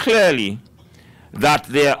saying clearly that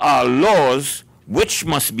there are laws which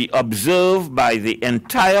must be observed by the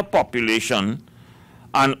entire population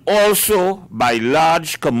and also by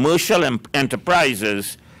large commercial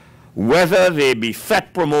enterprises, whether they be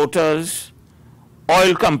fat promoters,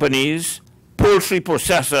 oil companies, poultry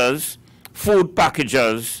processors, food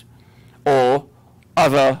packagers, or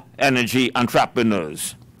other energy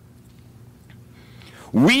entrepreneurs.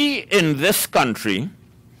 We in this country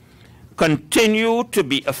continue to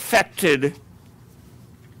be affected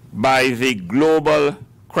by the global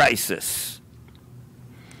crisis.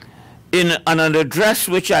 In an address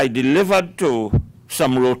which I delivered to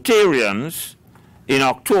some Rotarians in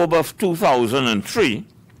October of 2003,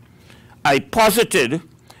 I posited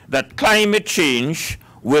that climate change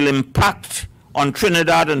will impact on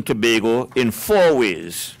Trinidad and Tobago in 4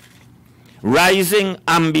 ways: rising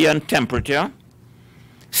ambient temperature,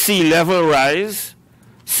 sea level rise,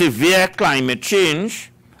 severe climate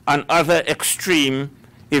change, and other extreme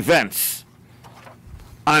events.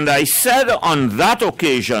 And I said on that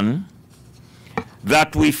occasion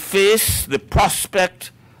that we face the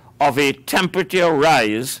prospect of a temperature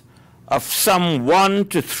rise of some 1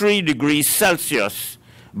 to 3 degrees Celsius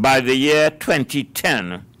by the year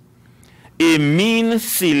 2010, a mean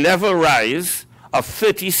sea level rise of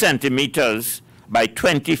 30 centimeters by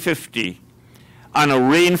 2050, and a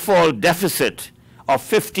rainfall deficit of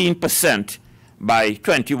 15% by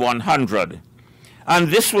 2100. And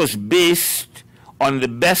this was based on the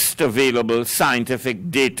best available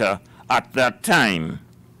scientific data at that time.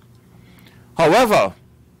 However,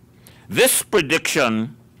 this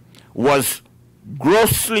prediction was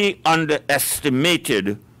grossly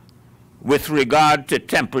underestimated with regard to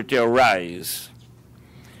temperature rise.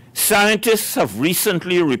 Scientists have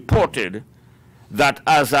recently reported that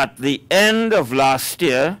as at the end of last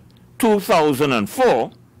year,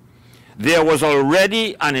 2004, there was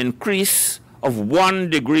already an increase of 1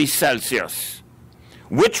 degree Celsius,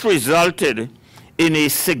 which resulted in a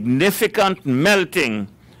significant melting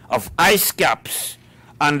of ice caps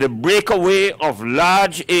and the breakaway of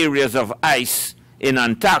large areas of ice in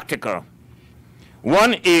Antarctica.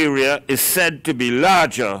 One area is said to be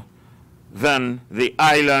larger than the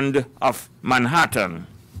island of Manhattan.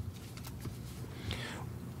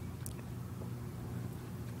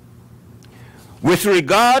 With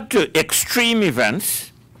regard to extreme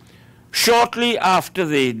events, shortly after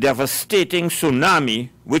the devastating tsunami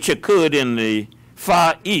which occurred in the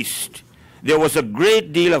Far East, there was a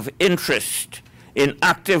great deal of interest in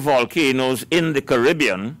active volcanoes in the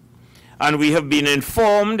Caribbean, and we have been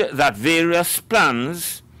informed that various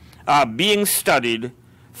plans are being studied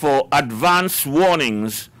for advance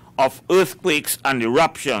warnings of earthquakes and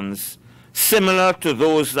eruptions similar to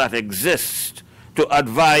those that exist to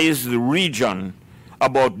advise the region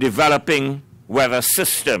about developing weather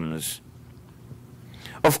systems.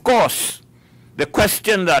 Of course, the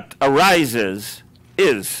question that arises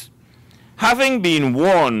is, having been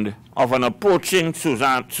warned of an approaching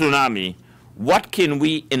tsunami, what can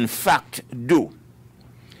we in fact do?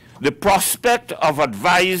 The prospect of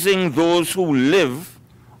advising those who live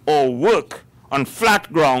or work on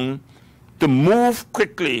flat ground to move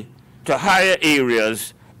quickly to higher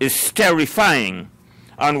areas is terrifying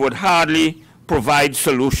and would hardly provide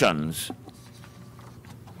solutions.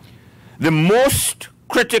 The most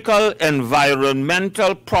critical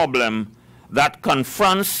environmental problem that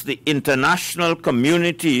confronts the international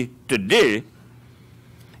community today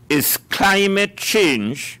is climate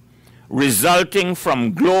change resulting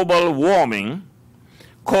from global warming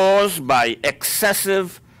caused by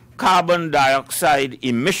excessive carbon dioxide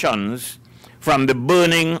emissions from the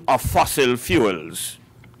burning of fossil fuels.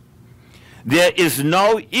 There is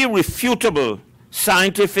now irrefutable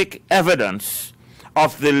scientific evidence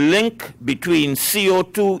of the link between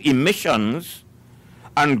CO2 emissions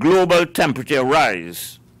and global temperature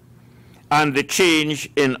rise and the change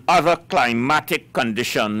in other climatic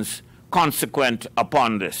conditions consequent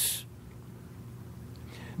upon this.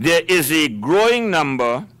 There is a growing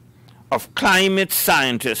number of climate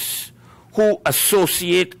scientists who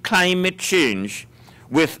associate climate change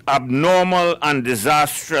with abnormal and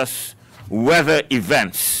disastrous weather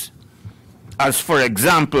events, as for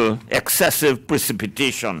example, excessive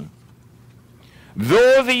precipitation.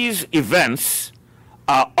 Though these events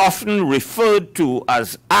are often referred to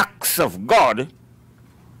as acts of God,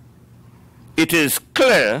 it is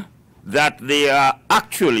clear that they are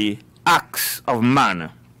actually acts of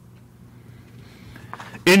man.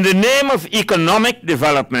 In the name of economic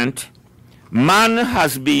development, man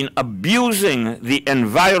has been abusing the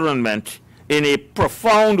environment in a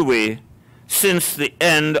profound way since the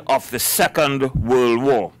end of the Second World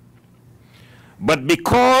War. But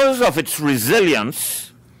because of its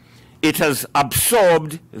resilience, it has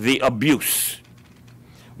absorbed the abuse.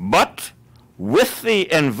 But with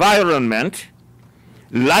the environment,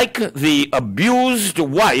 like the abused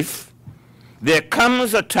wife, there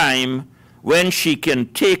comes a time when she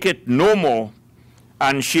can take it no more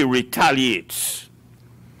and she retaliates.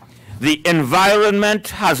 The environment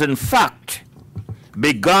has in fact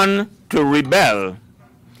begun to rebel,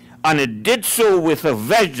 and it did so with a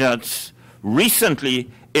vengeance recently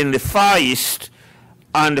in the Far East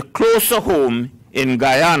and closer home in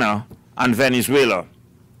Guyana and Venezuela.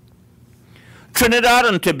 Trinidad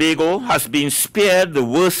and Tobago has been spared the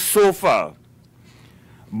worst so far,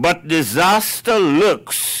 but disaster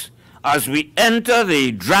lurks as we enter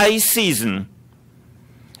the dry season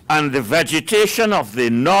and the vegetation of the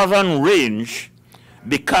northern range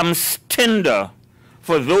becomes tinder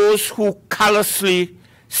for those who callously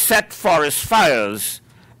set forest fires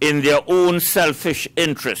in their own selfish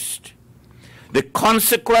interest. The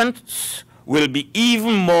consequence will be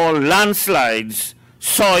even more landslides,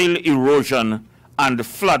 soil erosion, and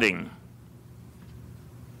flooding.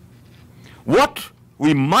 What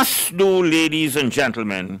we must do, ladies and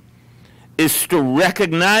gentlemen, is to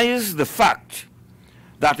recognize the fact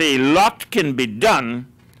that a lot can be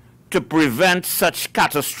done to prevent such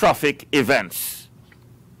catastrophic events.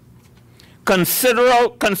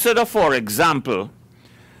 Consider, for example,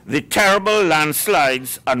 the terrible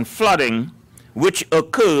landslides and flooding which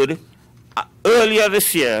occurred earlier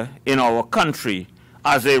this year in our country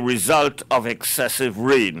as a result of excessive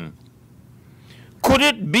rain. Could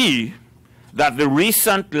it be that the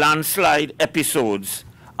recent landslide episodes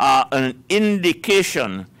are an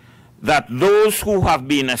indication that those who have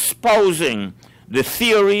been espousing the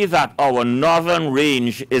theory that our northern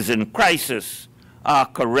range is in crisis are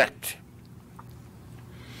correct?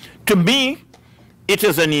 To me, it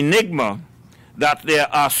is an enigma that there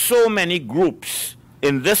are so many groups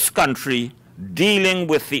in this country dealing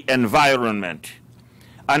with the environment,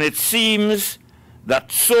 and it seems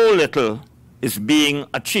that so little is being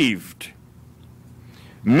achieved.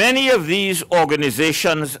 Many of these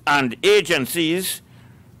organizations and agencies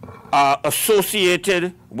are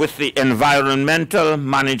associated with the Environmental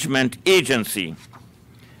Management Agency.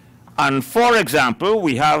 And for example,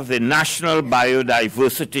 we have the National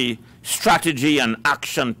Biodiversity Strategy and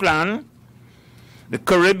Action Plan, the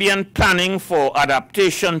Caribbean Planning for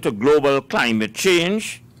Adaptation to Global Climate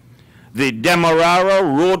Change, the Demerara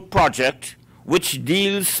Road Project, which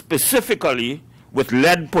deals specifically with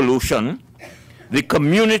lead pollution, the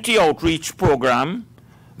Community Outreach Program,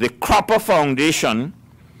 the Cropper Foundation,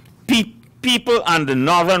 People and the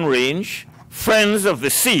Northern Range, Friends of the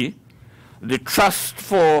Sea, the Trust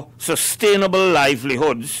for Sustainable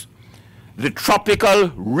Livelihoods, the Tropical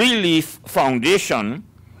Relief Foundation,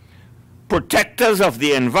 Protectors of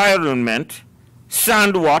the Environment,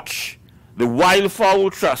 Sandwatch, the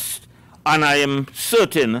Wildfowl Trust, and I am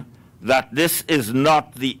certain that this is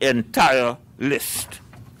not the entire list.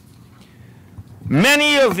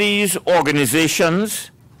 Many of these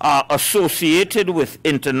organizations are associated with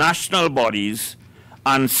international bodies,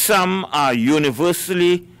 and some are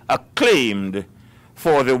universally acclaimed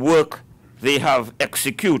for the work they have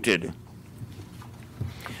executed.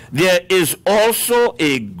 There is also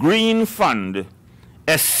a green fund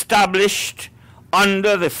established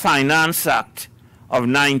under the Finance Act of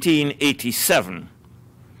 1987.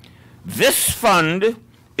 This fund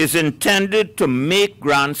is intended to make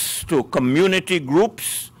grants to community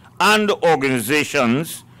groups and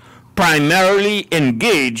organizations primarily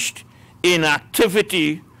engaged in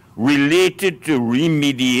activity related to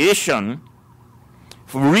remediation,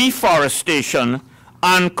 reforestation,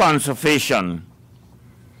 and conservation.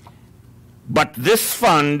 But this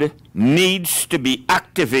fund needs to be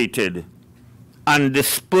activated and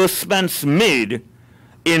disbursements made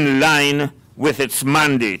in line with its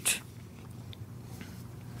mandate.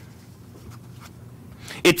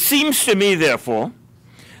 It seems to me, therefore,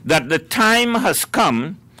 that the time has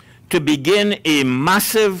come to begin a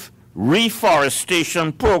massive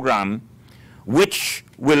reforestation program which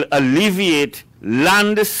will alleviate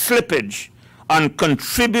land slippage and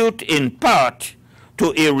contribute in part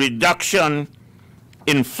to a reduction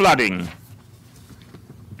in flooding.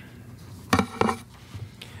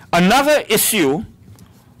 Another issue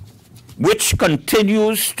which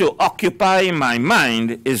continues to occupy my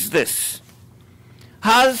mind is this: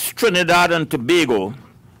 has Trinidad and Tobago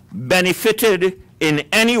benefited in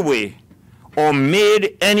any way or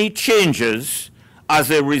made any changes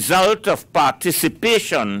as a result of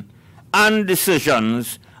participation and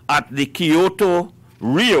decisions at the Kyoto,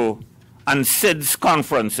 Rio, and SIDS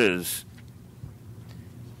conferences?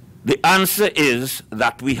 The answer is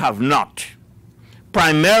that we have not,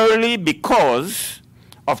 primarily because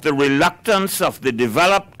of the reluctance of the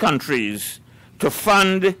developed countries to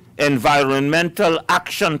fund environmental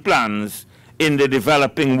action plans in the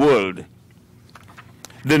developing world.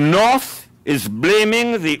 The North is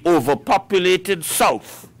blaming the overpopulated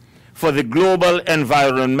South for the global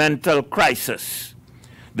environmental crisis.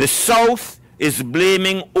 The South is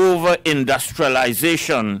blaming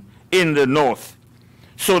over-industrialization in the North,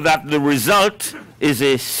 so that the result is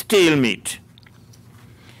a stalemate.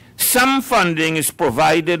 Some funding is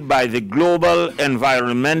provided by the Global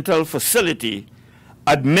Environmental Facility,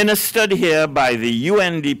 administered here by the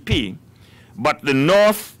UNDP, but the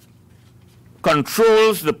North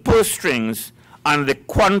controls the purse strings, and the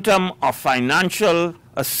quantum of financial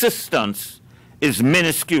assistance is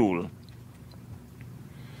minuscule.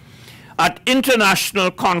 At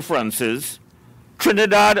international conferences,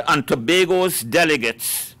 Trinidad and Tobago's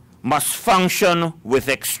delegates must function with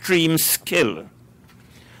extreme skill.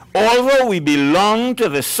 Although we belong to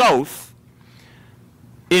the South,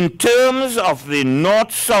 in terms of the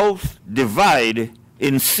North-South divide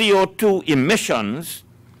in CO2 emissions,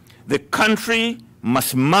 the country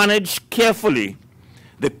must manage carefully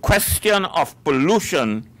the question of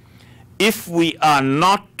pollution if we are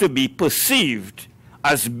not to be perceived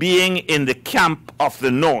as being in the camp of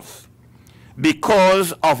the North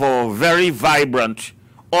because of our very vibrant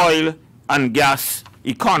oil and gas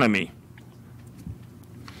economy.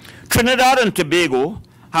 Trinidad and Tobago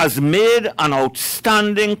has made an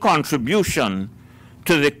outstanding contribution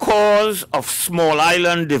to the cause of small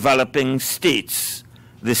island developing states,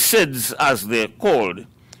 the SIDS as they're called,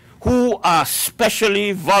 who are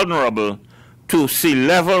especially vulnerable to sea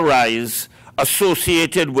level rise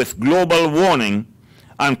associated with global warming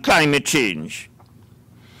and climate change.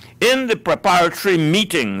 In the preparatory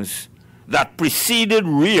meetings that preceded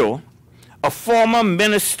Rio, a former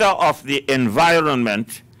Minister of the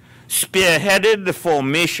Environment spearheaded the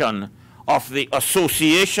formation of the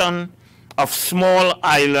Association of Small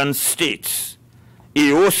Island States,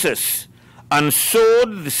 AOSIS, and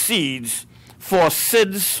sowed the seeds for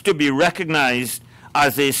SIDS to be recognized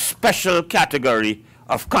as a special category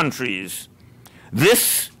of countries.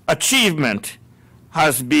 This achievement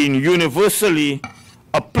has been universally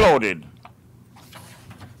applauded.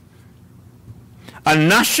 A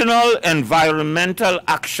national environmental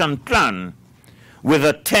action plan with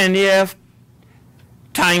a 10-year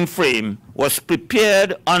time frame was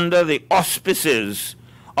prepared under the auspices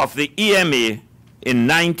of the EMA in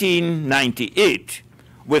 1998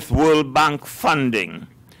 with World Bank funding.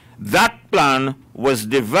 That plan was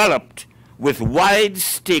developed with wide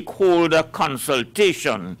stakeholder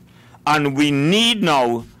consultation, and we need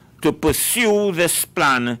now to pursue this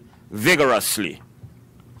plan vigorously.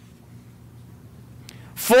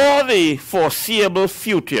 For the foreseeable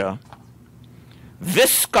future,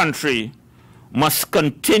 this country must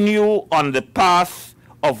continue on the path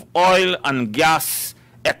of oil and gas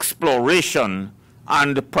exploration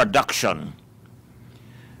and production.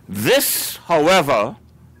 This, however,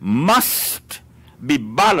 must be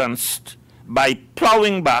balanced by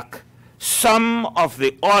plowing back some of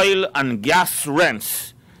the oil and gas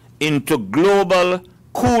rents into global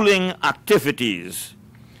cooling activities,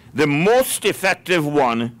 the most effective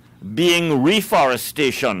one being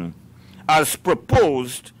reforestation, as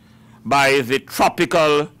proposed by the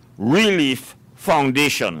Tropical Relief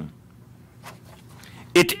Foundation.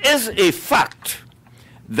 It is a fact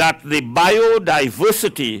that the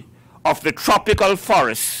biodiversity of the tropical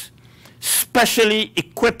forests specially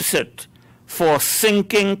equips it for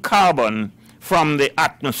sinking carbon from the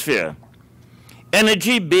atmosphere.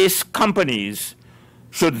 Energy-based companies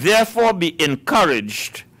should therefore be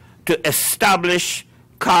encouraged to establish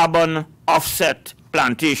carbon offset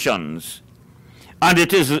plantations. And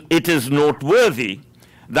it is noteworthy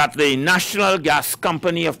that the National Gas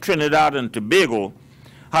Company of Trinidad and Tobago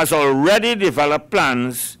has already developed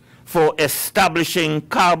plans for establishing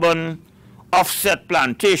carbon offset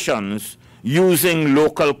plantations using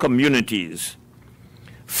local communities.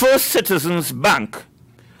 First Citizens Bank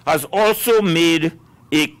has also made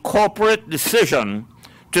a corporate decision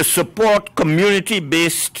to support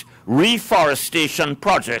community-based reforestation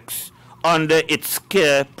projects under its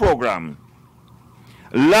CARE program.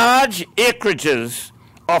 Large acreages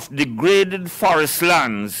of degraded forest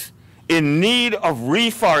lands in need of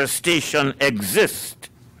reforestation exist,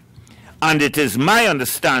 and it is my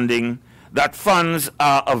understanding that funds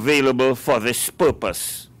are available for this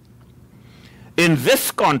purpose. In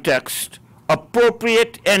this context,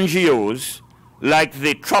 appropriate NGOs like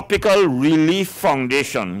the Tropical Relief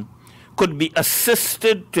Foundation could be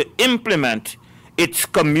assisted to implement its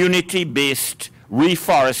community-based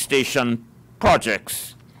reforestation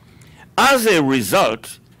projects. As a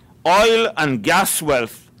result, oil and gas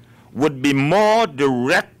wealth would be more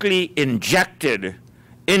directly injected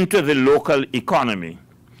into the local economy.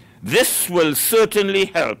 This will certainly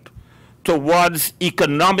help towards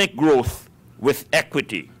economic growth with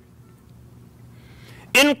equity.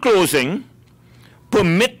 In closing,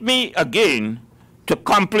 permit me again to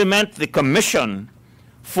compliment the Commission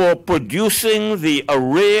for producing the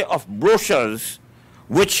array of brochures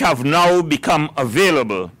which have now become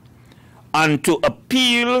available, and to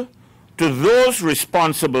appeal to those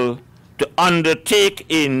responsible to undertake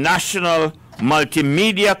a national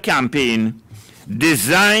multimedia campaign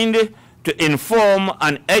designed to inform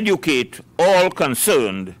and educate all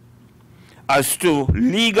concerned as to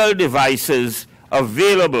legal devices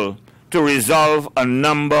available to resolve a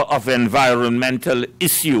number of environmental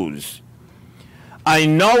issues. I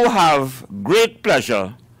now have great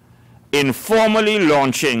pleasure in formally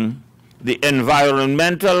launching the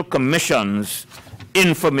Environmental Commission's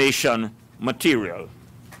information material.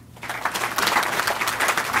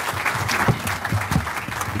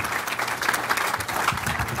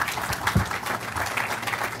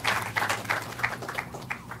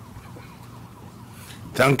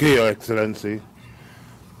 Thank you, Your Excellency.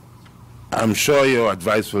 I'm sure your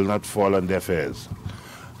advice will not fall on deaf ears.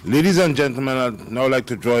 Ladies and gentlemen, I'd now like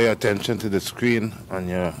to draw your attention to the screen on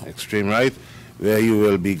your extreme right, where you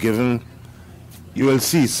will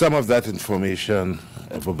see some of that information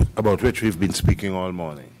about which we've been speaking all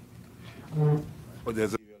morning. But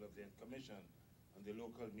there's a of the Commission and the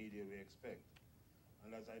local media we expect.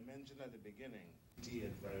 And as I mentioned at the beginning,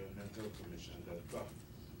 environmentalcommission.com.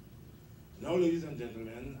 Now, ladies and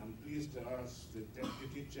gentlemen, I'm pleased to ask the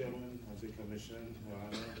Deputy Chairman of the Commission, Her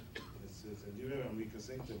Honor, Mrs. Indira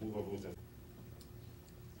Ramikasingh, to move a vote.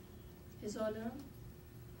 His Honor,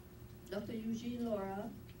 Dr. Eugene Laura,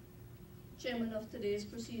 Chairman of today's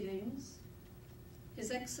proceedings, His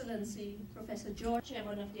Excellency Professor George,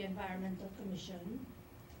 Chairman of the Environmental Commission,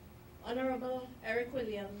 Honorable Eric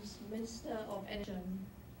Williams, Minister of Energy,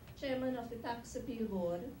 Chairman of the Tax Appeal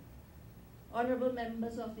Board, honorable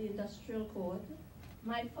members of the Industrial Court,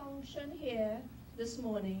 my function here this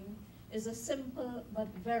morning is a simple but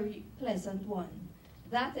very pleasant one.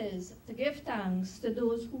 That is, to give thanks to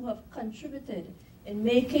those who have contributed in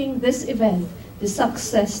making this event the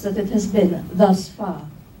success that it has been thus far.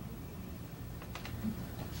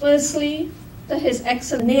 Firstly, to His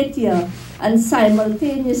Excellency, and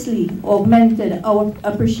simultaneously augmented our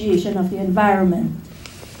appreciation of the environment.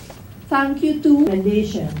 Thank you to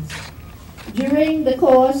recommendations. During the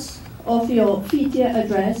course of your feature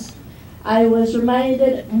address, I was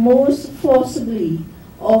reminded most forcibly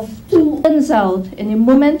of two turns out in the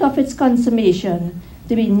moment of its consummation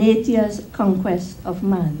to be nature's conquest of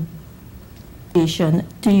man. To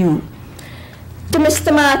you. To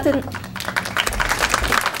Mr. Martin.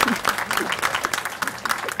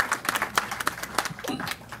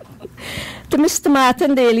 To Mr.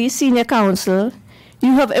 Martin Daley, Senior Counsel,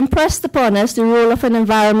 you have impressed upon us the role of an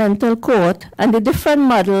environmental court and the different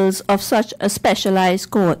models of such a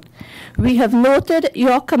specialized court. We have noted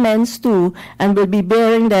your comments too and will be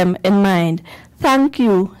bearing them in mind. Thank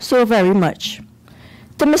you so very much.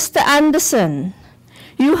 To Mr. Anderson,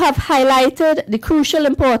 you have highlighted the crucial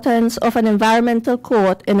importance of an environmental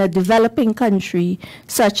court in a developing country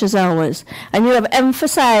such as ours, and you have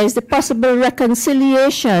emphasized the possible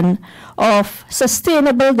reconciliation of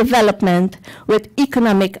sustainable development with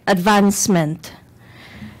economic advancement.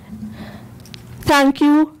 Thank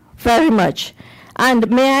you very much. And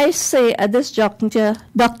may I say at this juncture,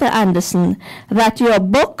 Dr. Anderson, that your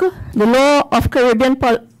book, The Law of Caribbean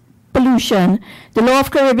Pollution,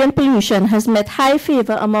 has met high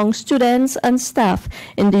favor among students and staff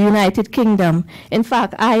in the United Kingdom. In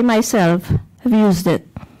fact, I myself have used it.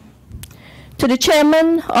 To the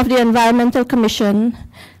Chairman of the Environmental Commission,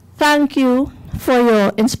 thank you for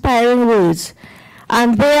your inspiring words.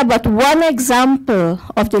 And they are but one example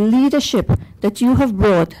of the leadership that you have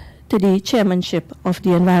brought to the chairmanship of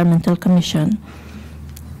the Environmental Commission.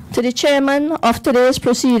 To the Chairman of today's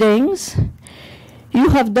proceedings, you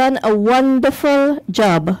have done a wonderful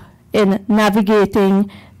job in navigating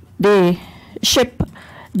the ship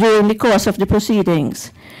during the course of the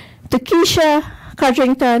proceedings. To Keisha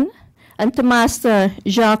Codrington and to Master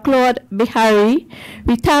Jean-Claude Bihari,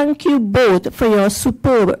 we thank you both for your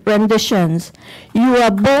superb renditions. You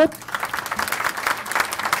are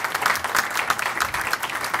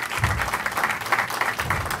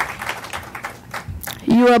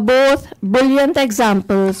both brilliant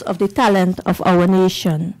examples of the talent of our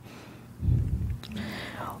nation.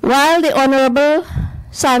 While the Honorable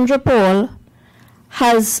Sandra Paul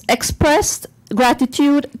has expressed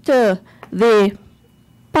gratitude to the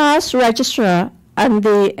past registrar and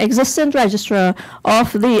the existing registrar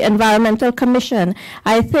of the Environmental Commission,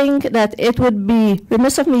 I think that it would be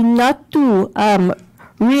remiss of me not to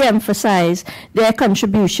re-emphasize their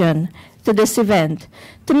contribution to this event.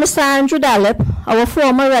 To Mr. Andrew Dallip, our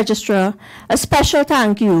former registrar, a special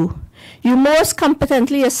thank you. You most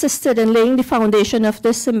competently assisted in laying the foundation of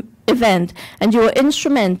this event, and you were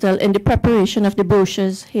instrumental in the preparation of the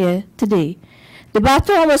brochures here today. The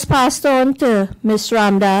baton was passed on to Ms.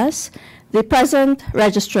 Ramdas, the present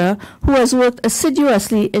registrar, who has worked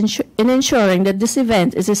assiduously in ensuring that this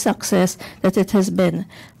event is a success that it has been.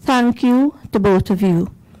 Thank you to both of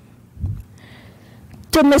you.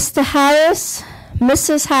 To Mr. Harris,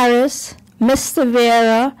 Mrs. Harris, Mr.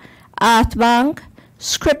 Vera, Artbank,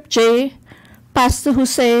 Script J, Pastor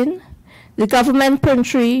Hussein, the Government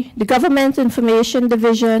Pantry, the Government Information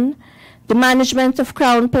Division, the management of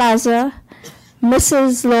Crown Plaza,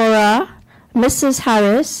 Mrs. Laura, Mrs.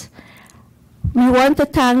 Harris, we want to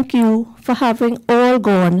thank you for having all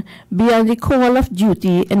gone beyond the call of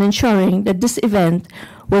duty in ensuring that this event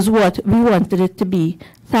was what we wanted it to be.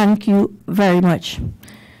 Thank you very much.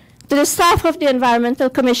 To the staff of the Environmental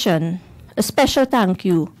Commission, a special thank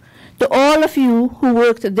you. To all of you who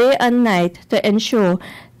worked day and night to ensure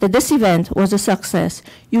that this event was a success.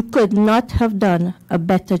 You could not have done a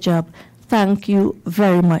better job. Thank you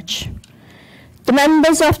very much. The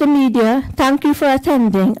members of the media, thank you for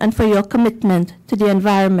attending and for your commitment to the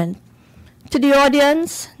environment. To the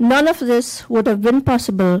audience, none of this would have been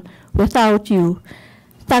possible without you.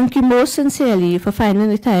 Thank you most sincerely for finding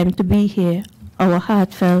the time to be here. Our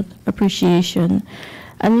heartfelt appreciation.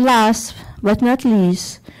 And last but not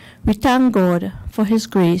least, we thank God for His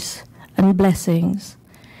grace and blessings.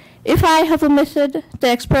 If I have omitted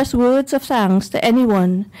to express words of thanks to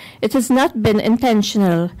anyone, it has not been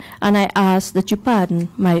intentional, and I ask that you pardon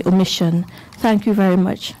my omission. Thank you very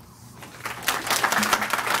much.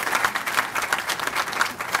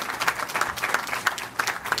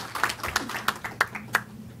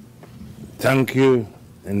 Thank you,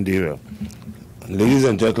 Indira. Ladies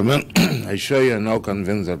and gentlemen, I assure you are now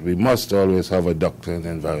convinced that we must always have a doctor in the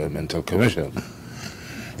Environmental Commission.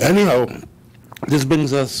 Anyhow, this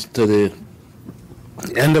brings us to the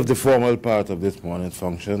end of the formal part of this morning's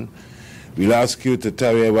function. We'll ask you to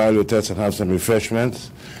tarry a while with us and have some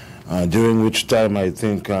refreshments, during which time I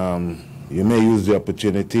think you may use the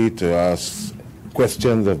opportunity to ask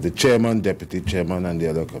questions of the chairman, deputy chairman, and the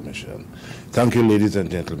other commission. Thank you, ladies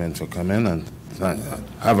and gentlemen, for coming, and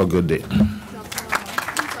have a good day.